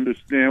can't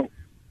understand.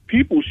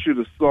 People should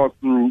have thought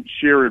through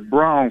Sherrod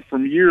Brown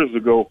from years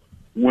ago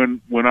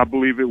when I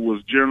believe it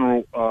was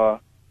General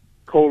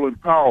Colin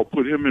Powell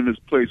put him in his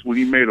place when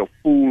he made a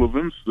fool of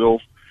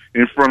himself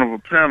in front of a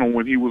panel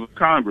when he was a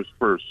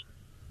congressperson.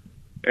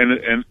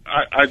 And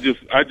I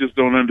just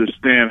don't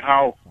understand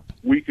how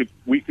we could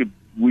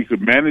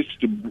manage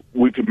to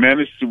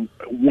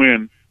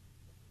win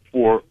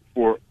for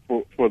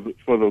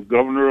the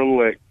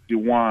governor-elect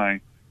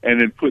DeWine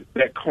and then put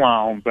that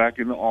clown back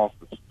in the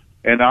office.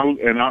 And I'll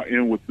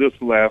end with this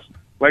last.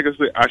 Like I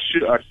said,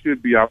 I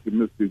should be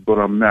optimistic, but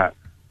I'm not,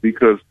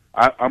 because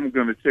I'm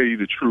going to tell you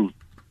the truth.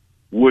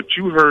 What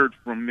you heard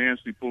from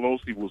Nancy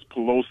Pelosi was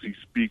Pelosi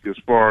speak as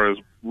far as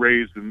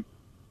raising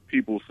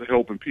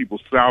helping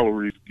people's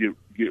salaries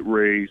get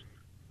raised.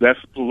 That's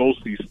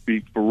Pelosi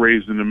speak for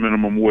raising the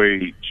minimum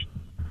wage.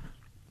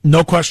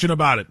 No question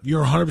about it.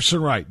 You're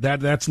 100% right.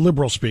 That's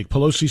liberal speak.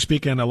 Pelosi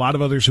speak, and a lot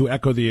of others who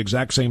echo the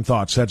exact same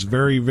thoughts. That's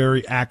very,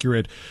 very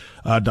accurate,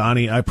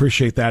 Donnie. I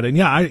appreciate that. And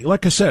yeah,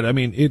 like I said, I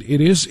mean, it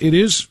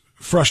is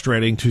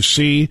frustrating to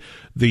see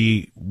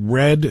the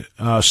red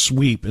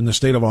sweep in the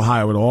state of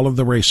Ohio at all of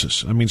the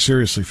races. I mean,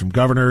 seriously, from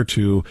governor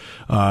to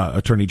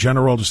attorney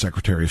general to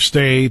secretary of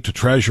state to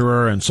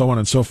treasurer and so on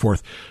and so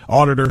forth,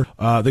 auditor.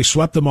 They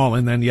swept them all,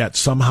 and then yet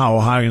somehow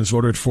Ohioans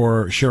voted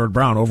for Sherrod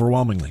Brown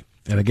overwhelmingly.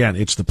 And again,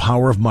 it's the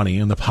power of money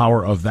and the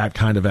power of that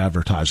kind of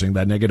advertising,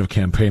 that negative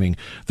campaigning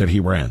that he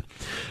ran.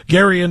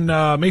 Gary in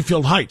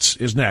Mayfield Heights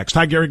is next.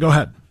 Hi, Gary. Go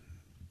ahead.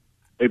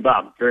 Hey,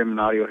 Bob. Gary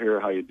Minadio here.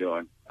 How you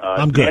doing?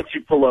 I'm good. Nancy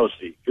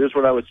Pelosi. Here's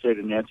what I would say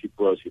to Nancy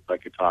Pelosi if I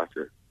could talk to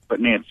her. But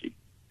Nancy,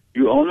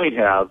 you only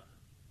have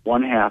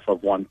 1/2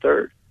 of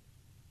 1/3.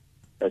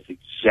 That's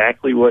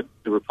exactly what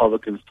the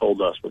Republicans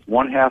told us. With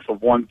 1/2 of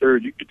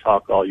 1/3, you could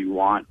talk all you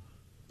want,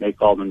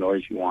 make all the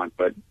noise you want,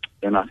 but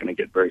they're not going to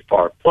get very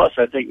far. Plus,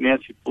 I think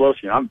Nancy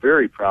Pelosi, and I'm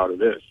very proud of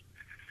this,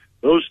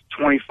 those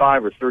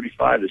 25 or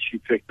 35 that she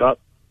picked up,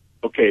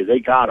 okay, they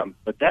got them.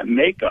 But that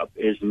makeup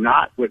is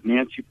not what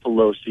Nancy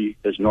Pelosi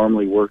has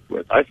normally worked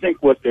with. I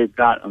think what they've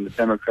got on the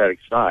Democratic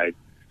side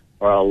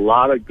are a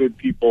lot of good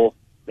people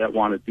that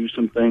want to do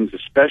some things,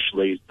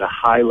 especially the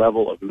high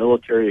level of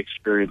military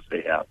experience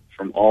they have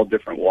from all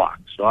different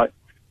walks. So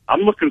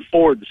I'm looking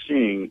forward to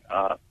seeing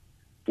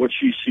what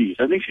she sees.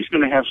 I think she's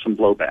going to have some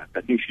blowback.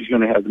 I think she's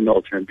going to have the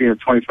military. And being a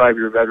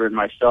 25-year veteran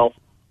myself,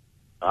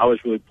 I was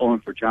really pulling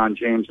for John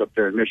James up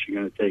there in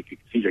Michigan to take it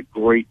because he's a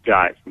great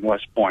guy from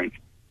West Point,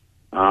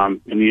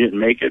 and he didn't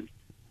make it.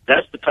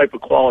 That's the type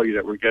of quality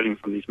that we're getting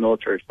from these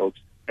military folks,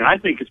 and I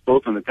think it's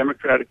both on the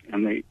Democratic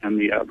and the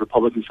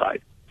Republican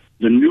side.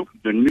 The new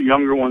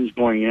younger ones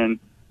going in,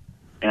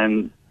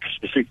 and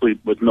specifically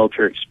with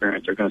military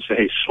experience, are going to say,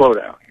 "Hey, slow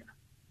down here,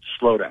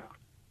 slow down.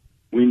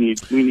 We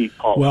need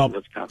policy. Well,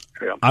 let's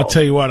concentrate on policy." I'll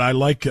tell you what, I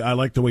like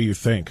the way you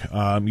think.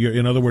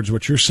 In other words,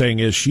 what you're saying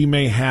is she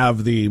may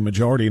have the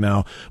majority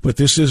now, but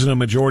this isn't a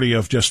majority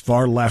of just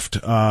far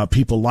left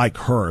people like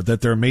her.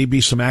 That there may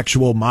be some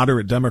actual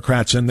moderate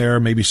Democrats in there,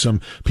 maybe some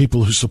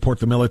people who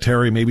support the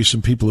military, maybe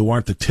some people who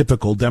aren't the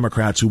typical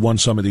Democrats who won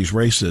some of these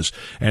races,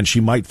 and she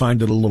might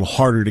find it a little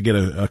harder to get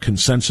a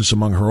consensus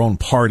among her own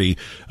party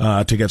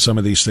to get some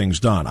of these things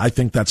done. I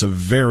think that's a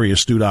very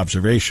astute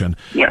observation,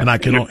 and I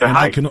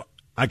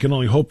can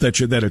only hope that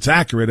it's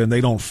accurate and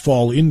they don't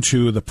fall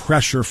into the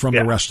pressure from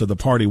the rest of the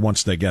party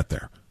once they get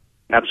there.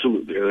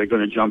 Absolutely. Are they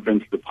going to jump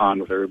into the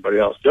pond with everybody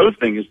else? The other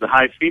thing is the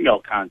high female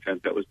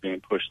content that was being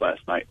pushed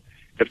last night.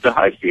 If the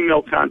high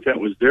female content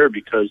was there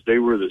because they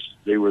were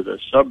the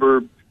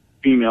suburb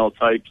female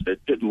types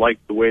that didn't like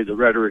the way the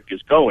rhetoric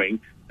is going,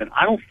 then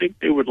I don't think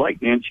they would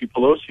like Nancy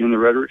Pelosi and the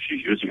rhetoric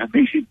she's using. I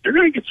think they're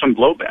going to get some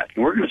blowback,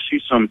 and we're going to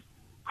see some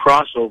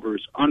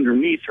crossovers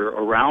underneath her,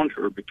 around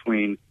her,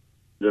 between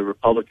the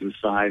Republican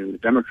side and the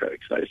Democratic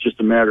side. It's just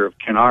a matter of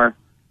can our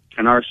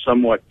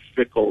somewhat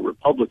fickle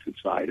Republican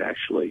side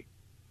actually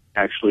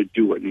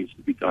do what needs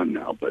to be done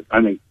now. But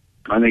I think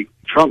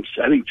Trump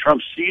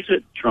sees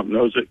it, Trump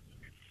knows it,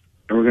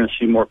 and we're going to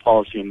see more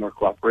policy and more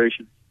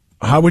cooperation.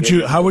 How would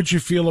you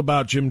feel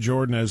about Jim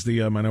Jordan as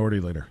the minority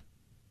leader?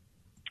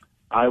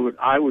 I would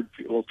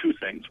well, two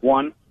things.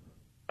 One,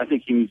 I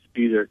think he needs to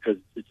be there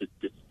because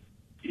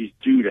he's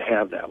due to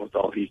have that with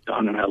all he's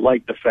done, and I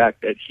like the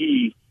fact that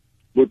he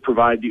would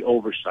provide the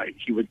oversight.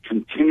 He would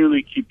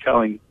continually keep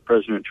telling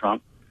President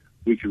Trump,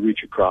 we could reach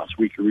across.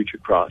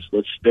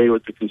 Let's stay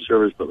with the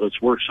conservatives, but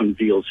let's work some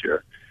deals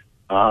here.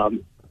 I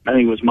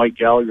think it was Mike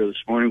Gallagher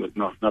this morning,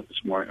 not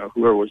this morning,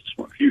 whoever was this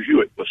morning, Hugh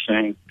Hewitt was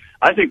saying,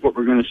 I think what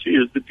we're going to see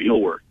is the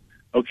deal work.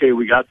 Okay,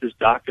 we got this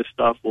DACA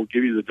stuff. We'll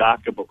give you the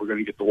DACA, but we're going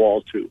to get the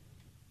wall too.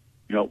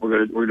 You know,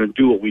 we're going to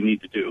do what we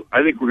need to do.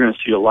 I think we're going to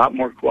see a lot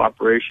more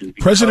cooperation.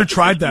 President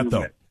tried that,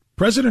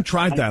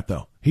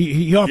 though.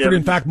 He offered,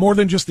 in fact, more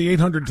than just the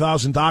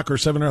 $800,000 DACA or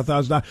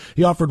 $700,000.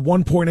 He offered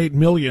 $1.8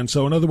 million.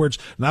 So, in other words,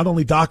 not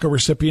only DACA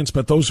recipients,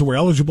 but those who were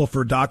eligible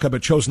for DACA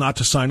but chose not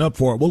to sign up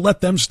for it, we'll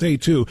let them stay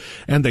too.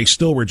 And they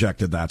still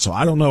rejected that. So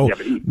I don't know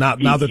now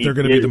that they're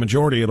going to be the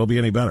majority, it'll be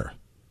any better.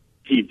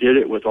 He did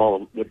it with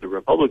the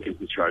Republicans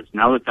in charge.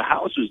 Now that the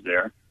House is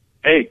there,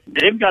 hey,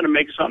 they've got to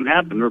make something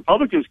happen. The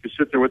Republicans could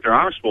sit there with their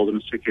arms folded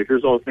and say, okay,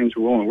 here's all the things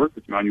we're willing to work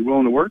with you on. You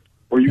willing to work,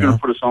 or are you going to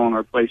put us all in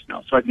our place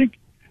now? So I think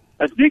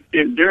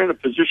they're in a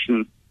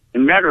position,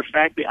 and matter of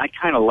fact, I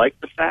kind of like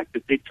the fact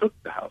that they took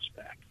the House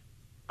back.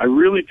 I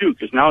really do,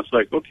 because now it's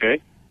like,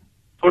 okay,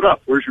 put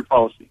up, where's your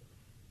policy?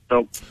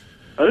 So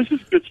this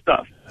is good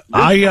stuff.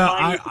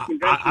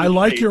 I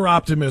like your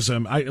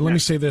optimism. Let me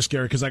say this,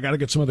 Gary, because I got to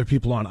get some other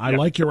people on. I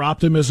like your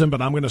optimism,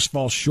 but I'm going to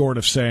fall short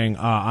of saying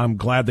I'm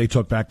glad they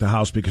took back the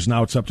House, because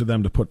now it's up to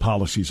them to put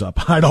policies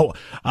up. I don't,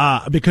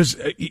 because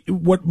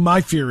what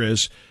my fear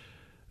is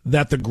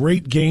that the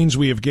great gains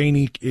we have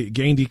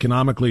gained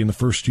economically in the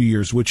first 2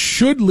 years, which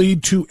should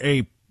lead to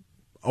a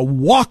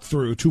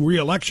walkthrough to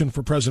re-election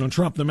for President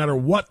Trump, no matter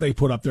what they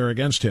put up there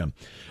against him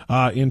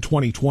in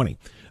 2020.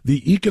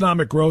 The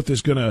economic growth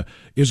is gonna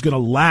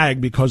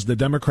lag because the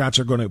Democrats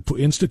are going to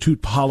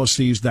institute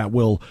policies that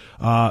will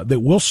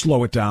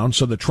slow it down,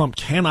 so that Trump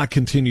cannot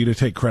continue to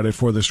take credit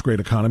for this great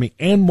economy.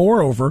 And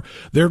moreover,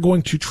 they're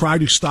going to try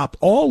to stop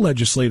all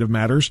legislative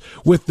matters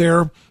with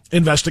their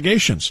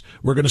investigations.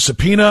 We're going to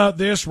subpoena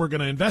this. We're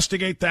going to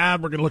investigate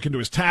that. We're going to look into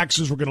his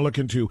taxes. We're going to look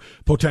into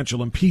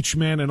potential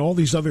impeachment and all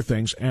these other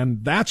things.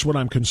 And that's what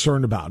I'm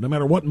concerned about. No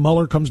matter what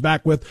Mueller comes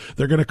back with,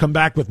 they're going to come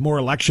back with more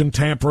election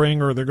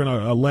tampering, or they're going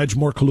to allege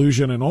more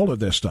collusion and all of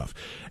this stuff.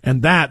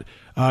 And that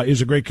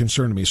is a great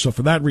concern to me. So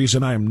for that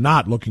reason, I am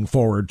not looking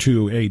forward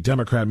to a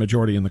Democrat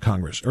majority in the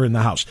Congress or in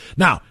the House.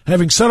 Now,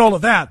 having said all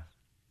of that,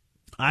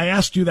 I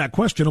asked you that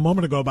question a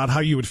moment ago about how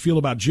you would feel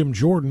about Jim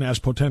Jordan as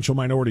potential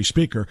minority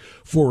speaker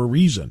for a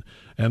reason.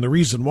 And the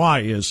reason why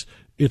is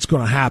it's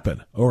going to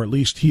happen, or at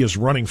least he is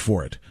running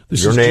for it.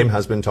 Your name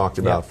has been talked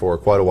about for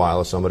quite a while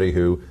as somebody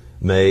who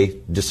may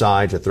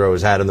decide to throw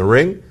his hat in the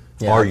ring.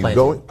 Yeah, are you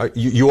going?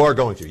 You are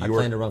going to. I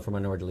plan to run for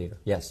minority leader.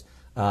 Yes.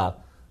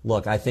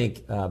 Look, I think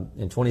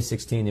in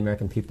 2016 the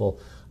American people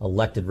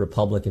elected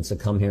Republicans to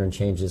come here and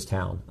change this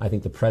town. I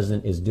think the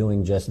president is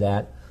doing just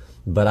that,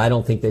 but I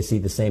don't think they see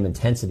the same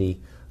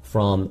intensity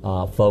from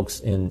folks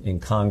in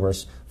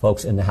Congress,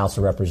 folks in the House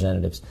of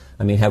Representatives.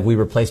 I mean, have we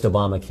replaced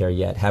Obamacare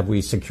yet? Have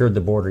we secured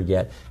the border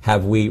yet?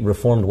 Have we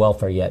reformed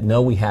welfare yet?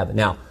 No, we haven't.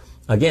 Now,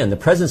 again, the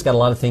president's got a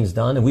lot of things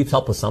done, and we've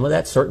helped with some of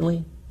that,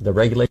 certainly. The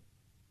regulation.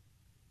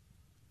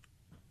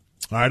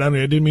 All right, I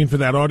didn't mean for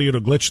that audio to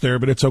glitch there,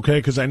 but it's okay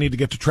because I need to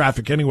get to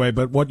traffic anyway.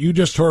 But what you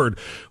just heard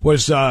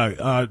was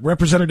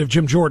Representative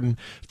Jim Jordan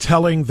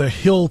telling the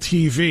Hill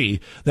TV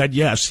that,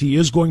 yes, he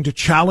is going to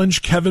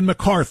challenge Kevin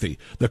McCarthy,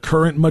 the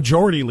current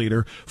majority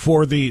leader,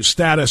 for the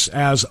status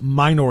as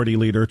minority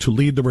leader to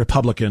lead the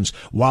Republicans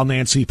while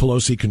Nancy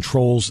Pelosi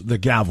controls the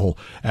gavel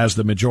as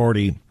the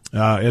majority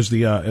as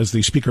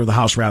the Speaker of the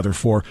House, rather,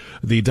 for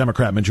the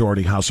Democrat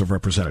majority House of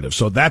Representatives.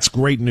 So that's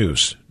great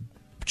news.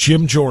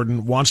 Jim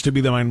Jordan wants to be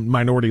the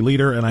minority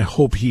leader, and I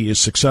hope he is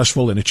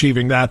successful in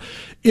achieving that.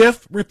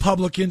 If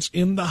Republicans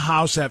in the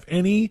House have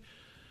any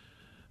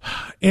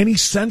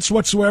sense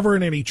whatsoever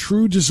and any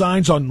true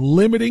designs on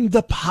limiting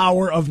the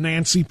power of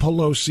Nancy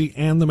Pelosi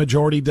and the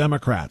majority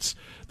Democrats,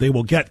 they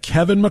will get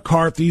Kevin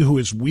McCarthy, who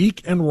is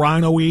weak and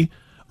rhino-y,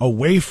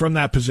 away from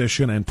that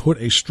position and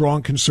put a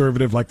strong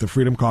conservative like the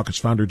Freedom Caucus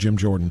founder Jim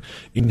Jordan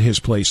in his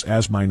place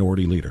as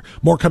minority leader.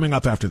 More coming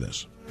up after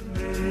this.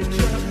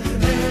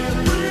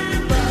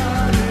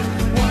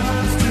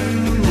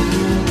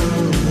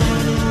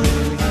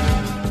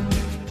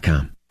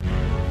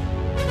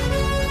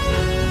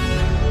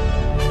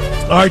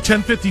 All right,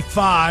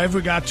 10:55.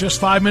 We got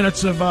just 5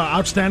 minutes of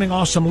outstanding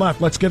awesome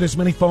left. Let's get as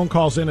many phone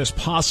calls in as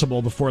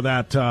possible before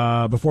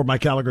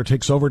Mike Gallagher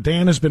takes over.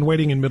 Dan has been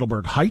waiting in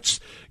Middleburg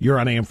Heights. You're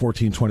on AM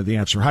 1420, The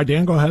Answer. Hi,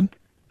 Dan. Go ahead.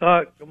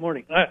 Good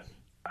morning.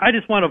 I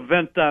just want to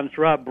vent on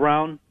Sherrod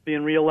Brown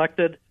being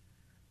reelected.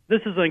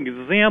 This is an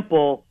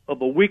example of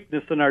a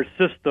weakness in our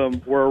system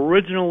where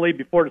originally,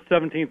 before the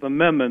 17th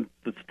Amendment,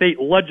 the state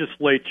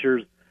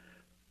legislatures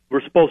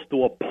were supposed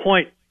to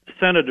appoint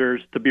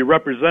senators to be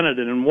represented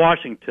in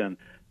Washington.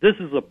 This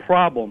is a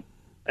problem,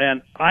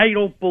 and I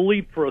don't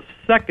believe for a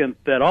second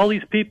that all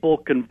these people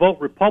can vote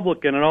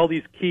Republican and all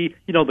these key,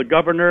 the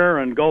governor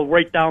and go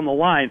right down the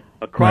line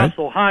across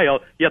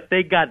Ohio, yet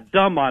they got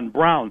dumb on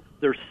Brown.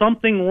 There's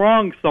something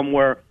wrong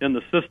somewhere in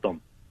the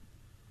system.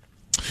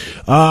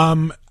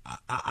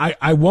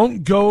 I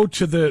won't go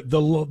to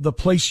the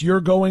place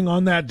you're going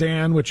on that,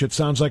 Dan, which it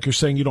sounds like you're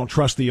saying you don't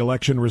trust the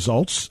election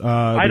results.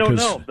 I don't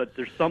know, but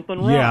there's something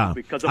wrong. Yeah,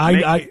 because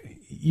I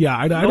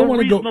don't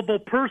want to go. No reasonable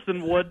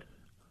person would.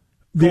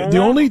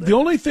 The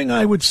only thing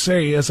I would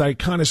say, as I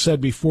kind of said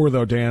before,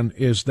 though, Dan,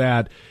 is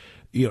that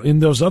in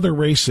those other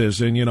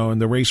races, and in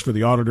the race for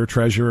the auditor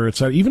treasurer,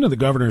 even in the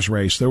governor's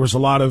race, there was a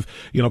lot of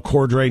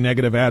Cordray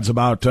negative ads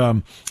about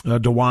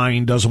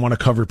DeWine doesn't want to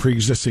cover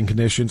pre-existing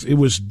conditions. It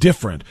was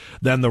different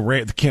than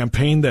the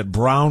campaign that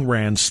Brown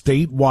ran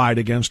statewide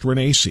against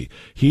Renacci.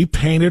 He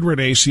painted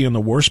Renacci in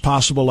the worst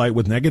possible light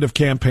with negative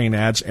campaign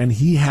ads, and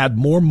he had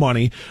more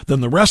money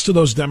than the rest of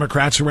those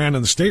Democrats who ran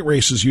in the state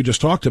races you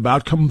just talked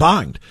about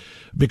combined,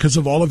 because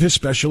of all of his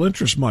special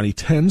interest money,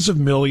 tens of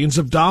millions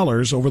of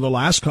dollars over the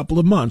last couple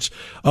of months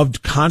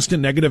of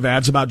constant negative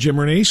ads about Jim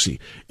Renacci.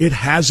 It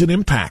has an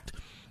impact.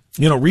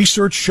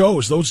 Research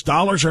shows those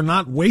dollars are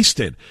not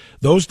wasted.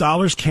 Those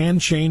dollars can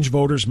change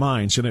voters'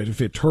 minds. And if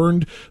it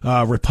turned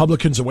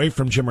Republicans away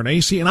from Jim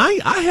Renacci, and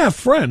I have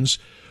friends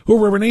who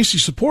were Renacci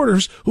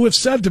supporters who have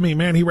said to me,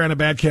 man, he ran a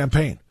bad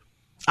campaign.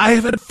 I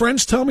have had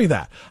friends tell me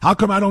that. How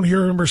come I don't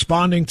hear him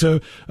responding to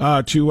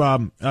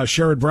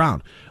Sherrod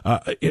Brown?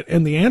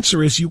 And the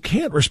answer is you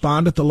can't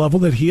respond at the level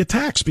that he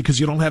attacks because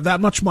you don't have that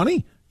much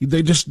money.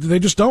 They just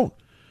don't.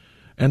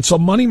 And so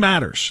money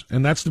matters.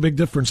 And that's the big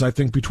difference, I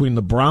think, between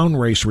the Brown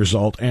race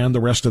result and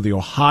the rest of the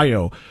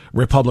Ohio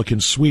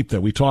Republican sweep that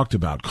we talked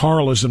about.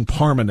 Carl is in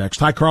Parma next.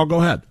 Hi, Carl. Go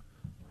ahead.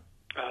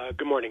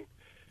 Good morning.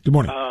 Good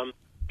morning.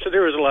 So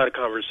there was a lot of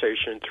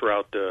conversation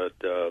throughout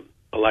the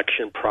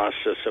election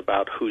process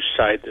about whose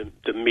side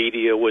the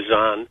media was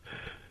on.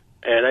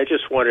 And I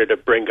just wanted to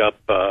bring up,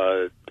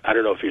 I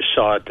don't know if you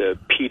saw it, the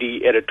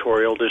PD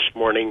editorial this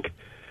morning.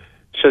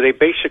 So they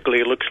basically,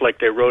 it looks like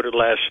they wrote it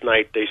last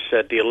night. They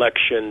said the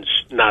election's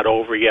not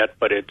over yet,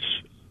 but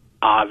it's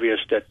obvious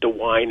that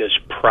DeWine is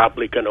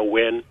probably going to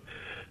win.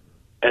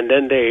 And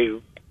then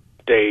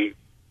they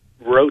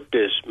wrote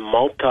this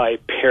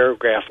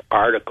multi-paragraph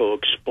article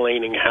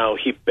explaining how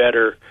he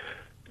better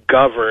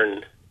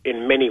govern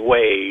in many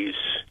ways,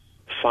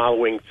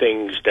 following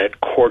things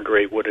that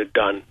Cordray would have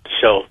done.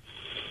 So,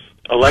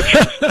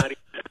 election's not even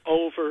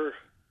over.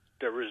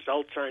 The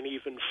results aren't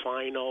even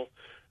final,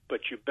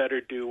 but you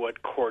better do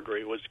what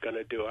Cordray was going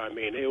to do. I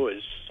mean, it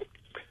was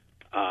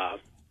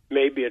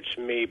maybe it's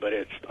me, but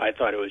I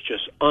thought it was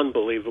just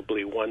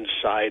unbelievably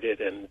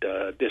one-sided and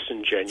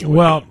disingenuous.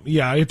 Well,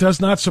 yeah, it does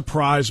not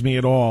surprise me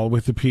at all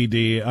with the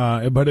PD,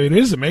 but it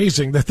is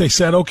amazing that they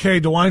said, okay,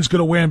 DeWine's going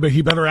to win, but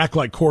he better act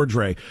like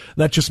Cordray.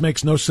 That just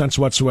makes no sense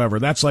whatsoever.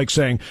 That's like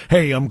saying,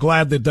 hey, I'm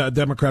glad that the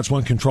Democrats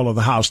won control of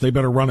the House. They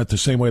better run it the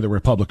same way the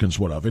Republicans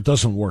would have. It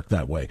doesn't work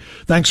that way.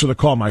 Thanks for the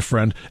call, my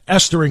friend.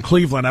 Esther in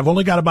Cleveland. I've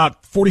only got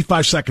about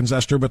 45 seconds,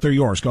 Esther, but they're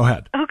yours. Go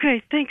ahead.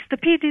 Okay, thanks. The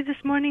PD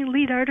this morning,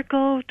 lead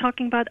article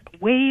talking about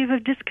wave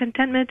of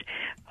discontentment,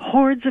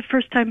 hordes of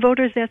first-time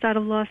voters. That's out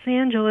of Los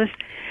Angeles.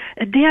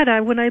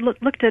 Data, when I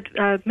looked at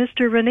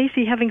Mr.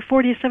 Renacci having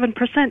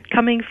 47%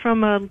 coming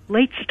from a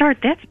late start,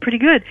 that's pretty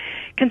good,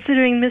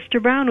 considering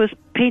Mr. Brown was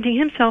painting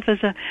himself as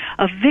a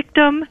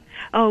victim.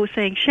 Oh,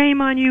 saying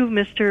shame on you,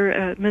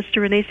 Mr.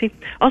 Renacci.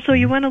 Also,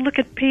 you want to look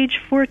at page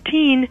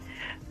 14.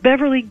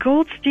 Beverly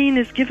Goldstein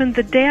is given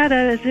the data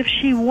as if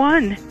she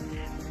won.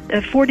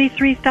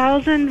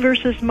 43,000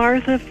 versus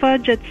Martha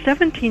Fudge at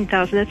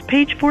 17,000. That's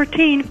page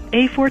 14,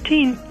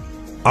 A14.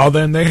 Oh,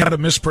 then they had a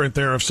misprint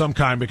there of some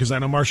kind, because I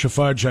know Marcia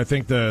Fudge, I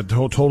think the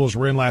totals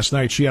were in last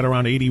night. She had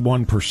around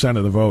 81%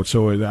 of the vote,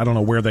 so I don't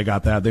know where they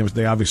got that.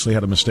 They obviously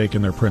had a mistake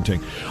in their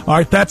printing. All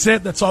right, that's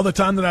it. That's all the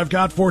time that I've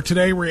got for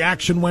today.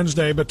 Reaction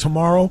Wednesday, but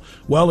tomorrow,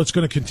 well, it's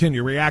going to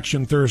continue.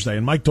 Reaction Thursday,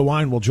 and Mike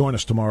DeWine will join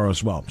us tomorrow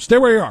as well. Stay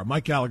where you are.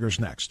 Mike Gallagher's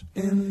next.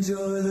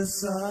 Enjoy the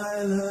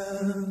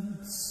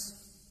silence.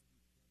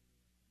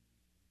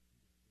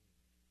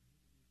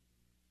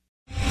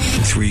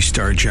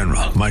 3-star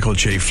General Michael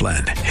J.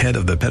 Flynn, head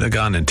of the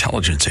Pentagon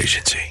Intelligence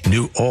Agency,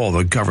 knew all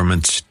the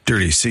government's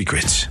dirty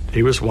secrets.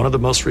 He was one of the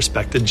most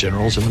respected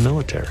generals in the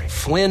military.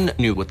 Flynn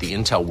knew what the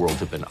intel world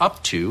had been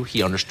up to.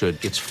 He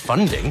understood its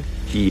funding.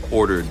 He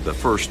ordered the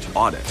first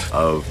audit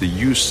of the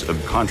use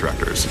of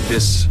contractors.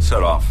 This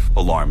set off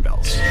alarm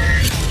bells.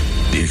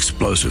 The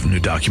explosive new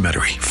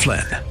documentary,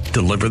 Flynn,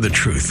 Deliver the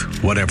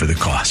Truth, Whatever the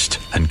Cost,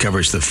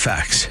 uncovers the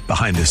facts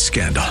behind this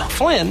scandal.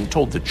 Flynn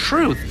told the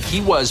truth.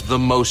 He was the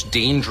most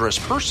dangerous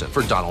person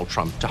for Donald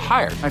Trump to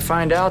hire. I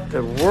find out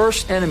the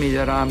worst enemy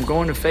that I'm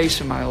going to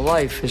face in my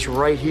life is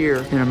right here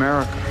in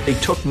America. They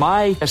took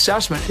my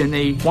assessment and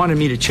they wanted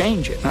me to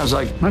change it. And I was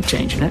like, I'm not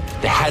changing it.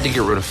 They had to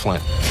get rid of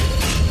Flynn.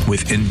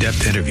 With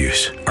in-depth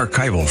interviews,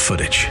 archival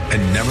footage,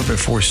 and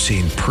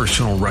never-before-seen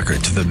personal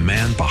records of the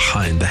man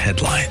behind the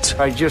headlines.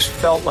 I just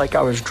felt like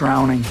I was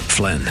drowning.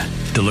 Flynn,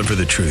 Deliver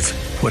the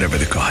Truth, Whatever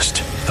the Cost.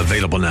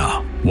 Available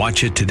now.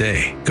 Watch it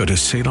today. Go to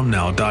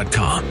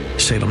salemnow.com.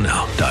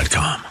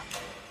 salemnow.com.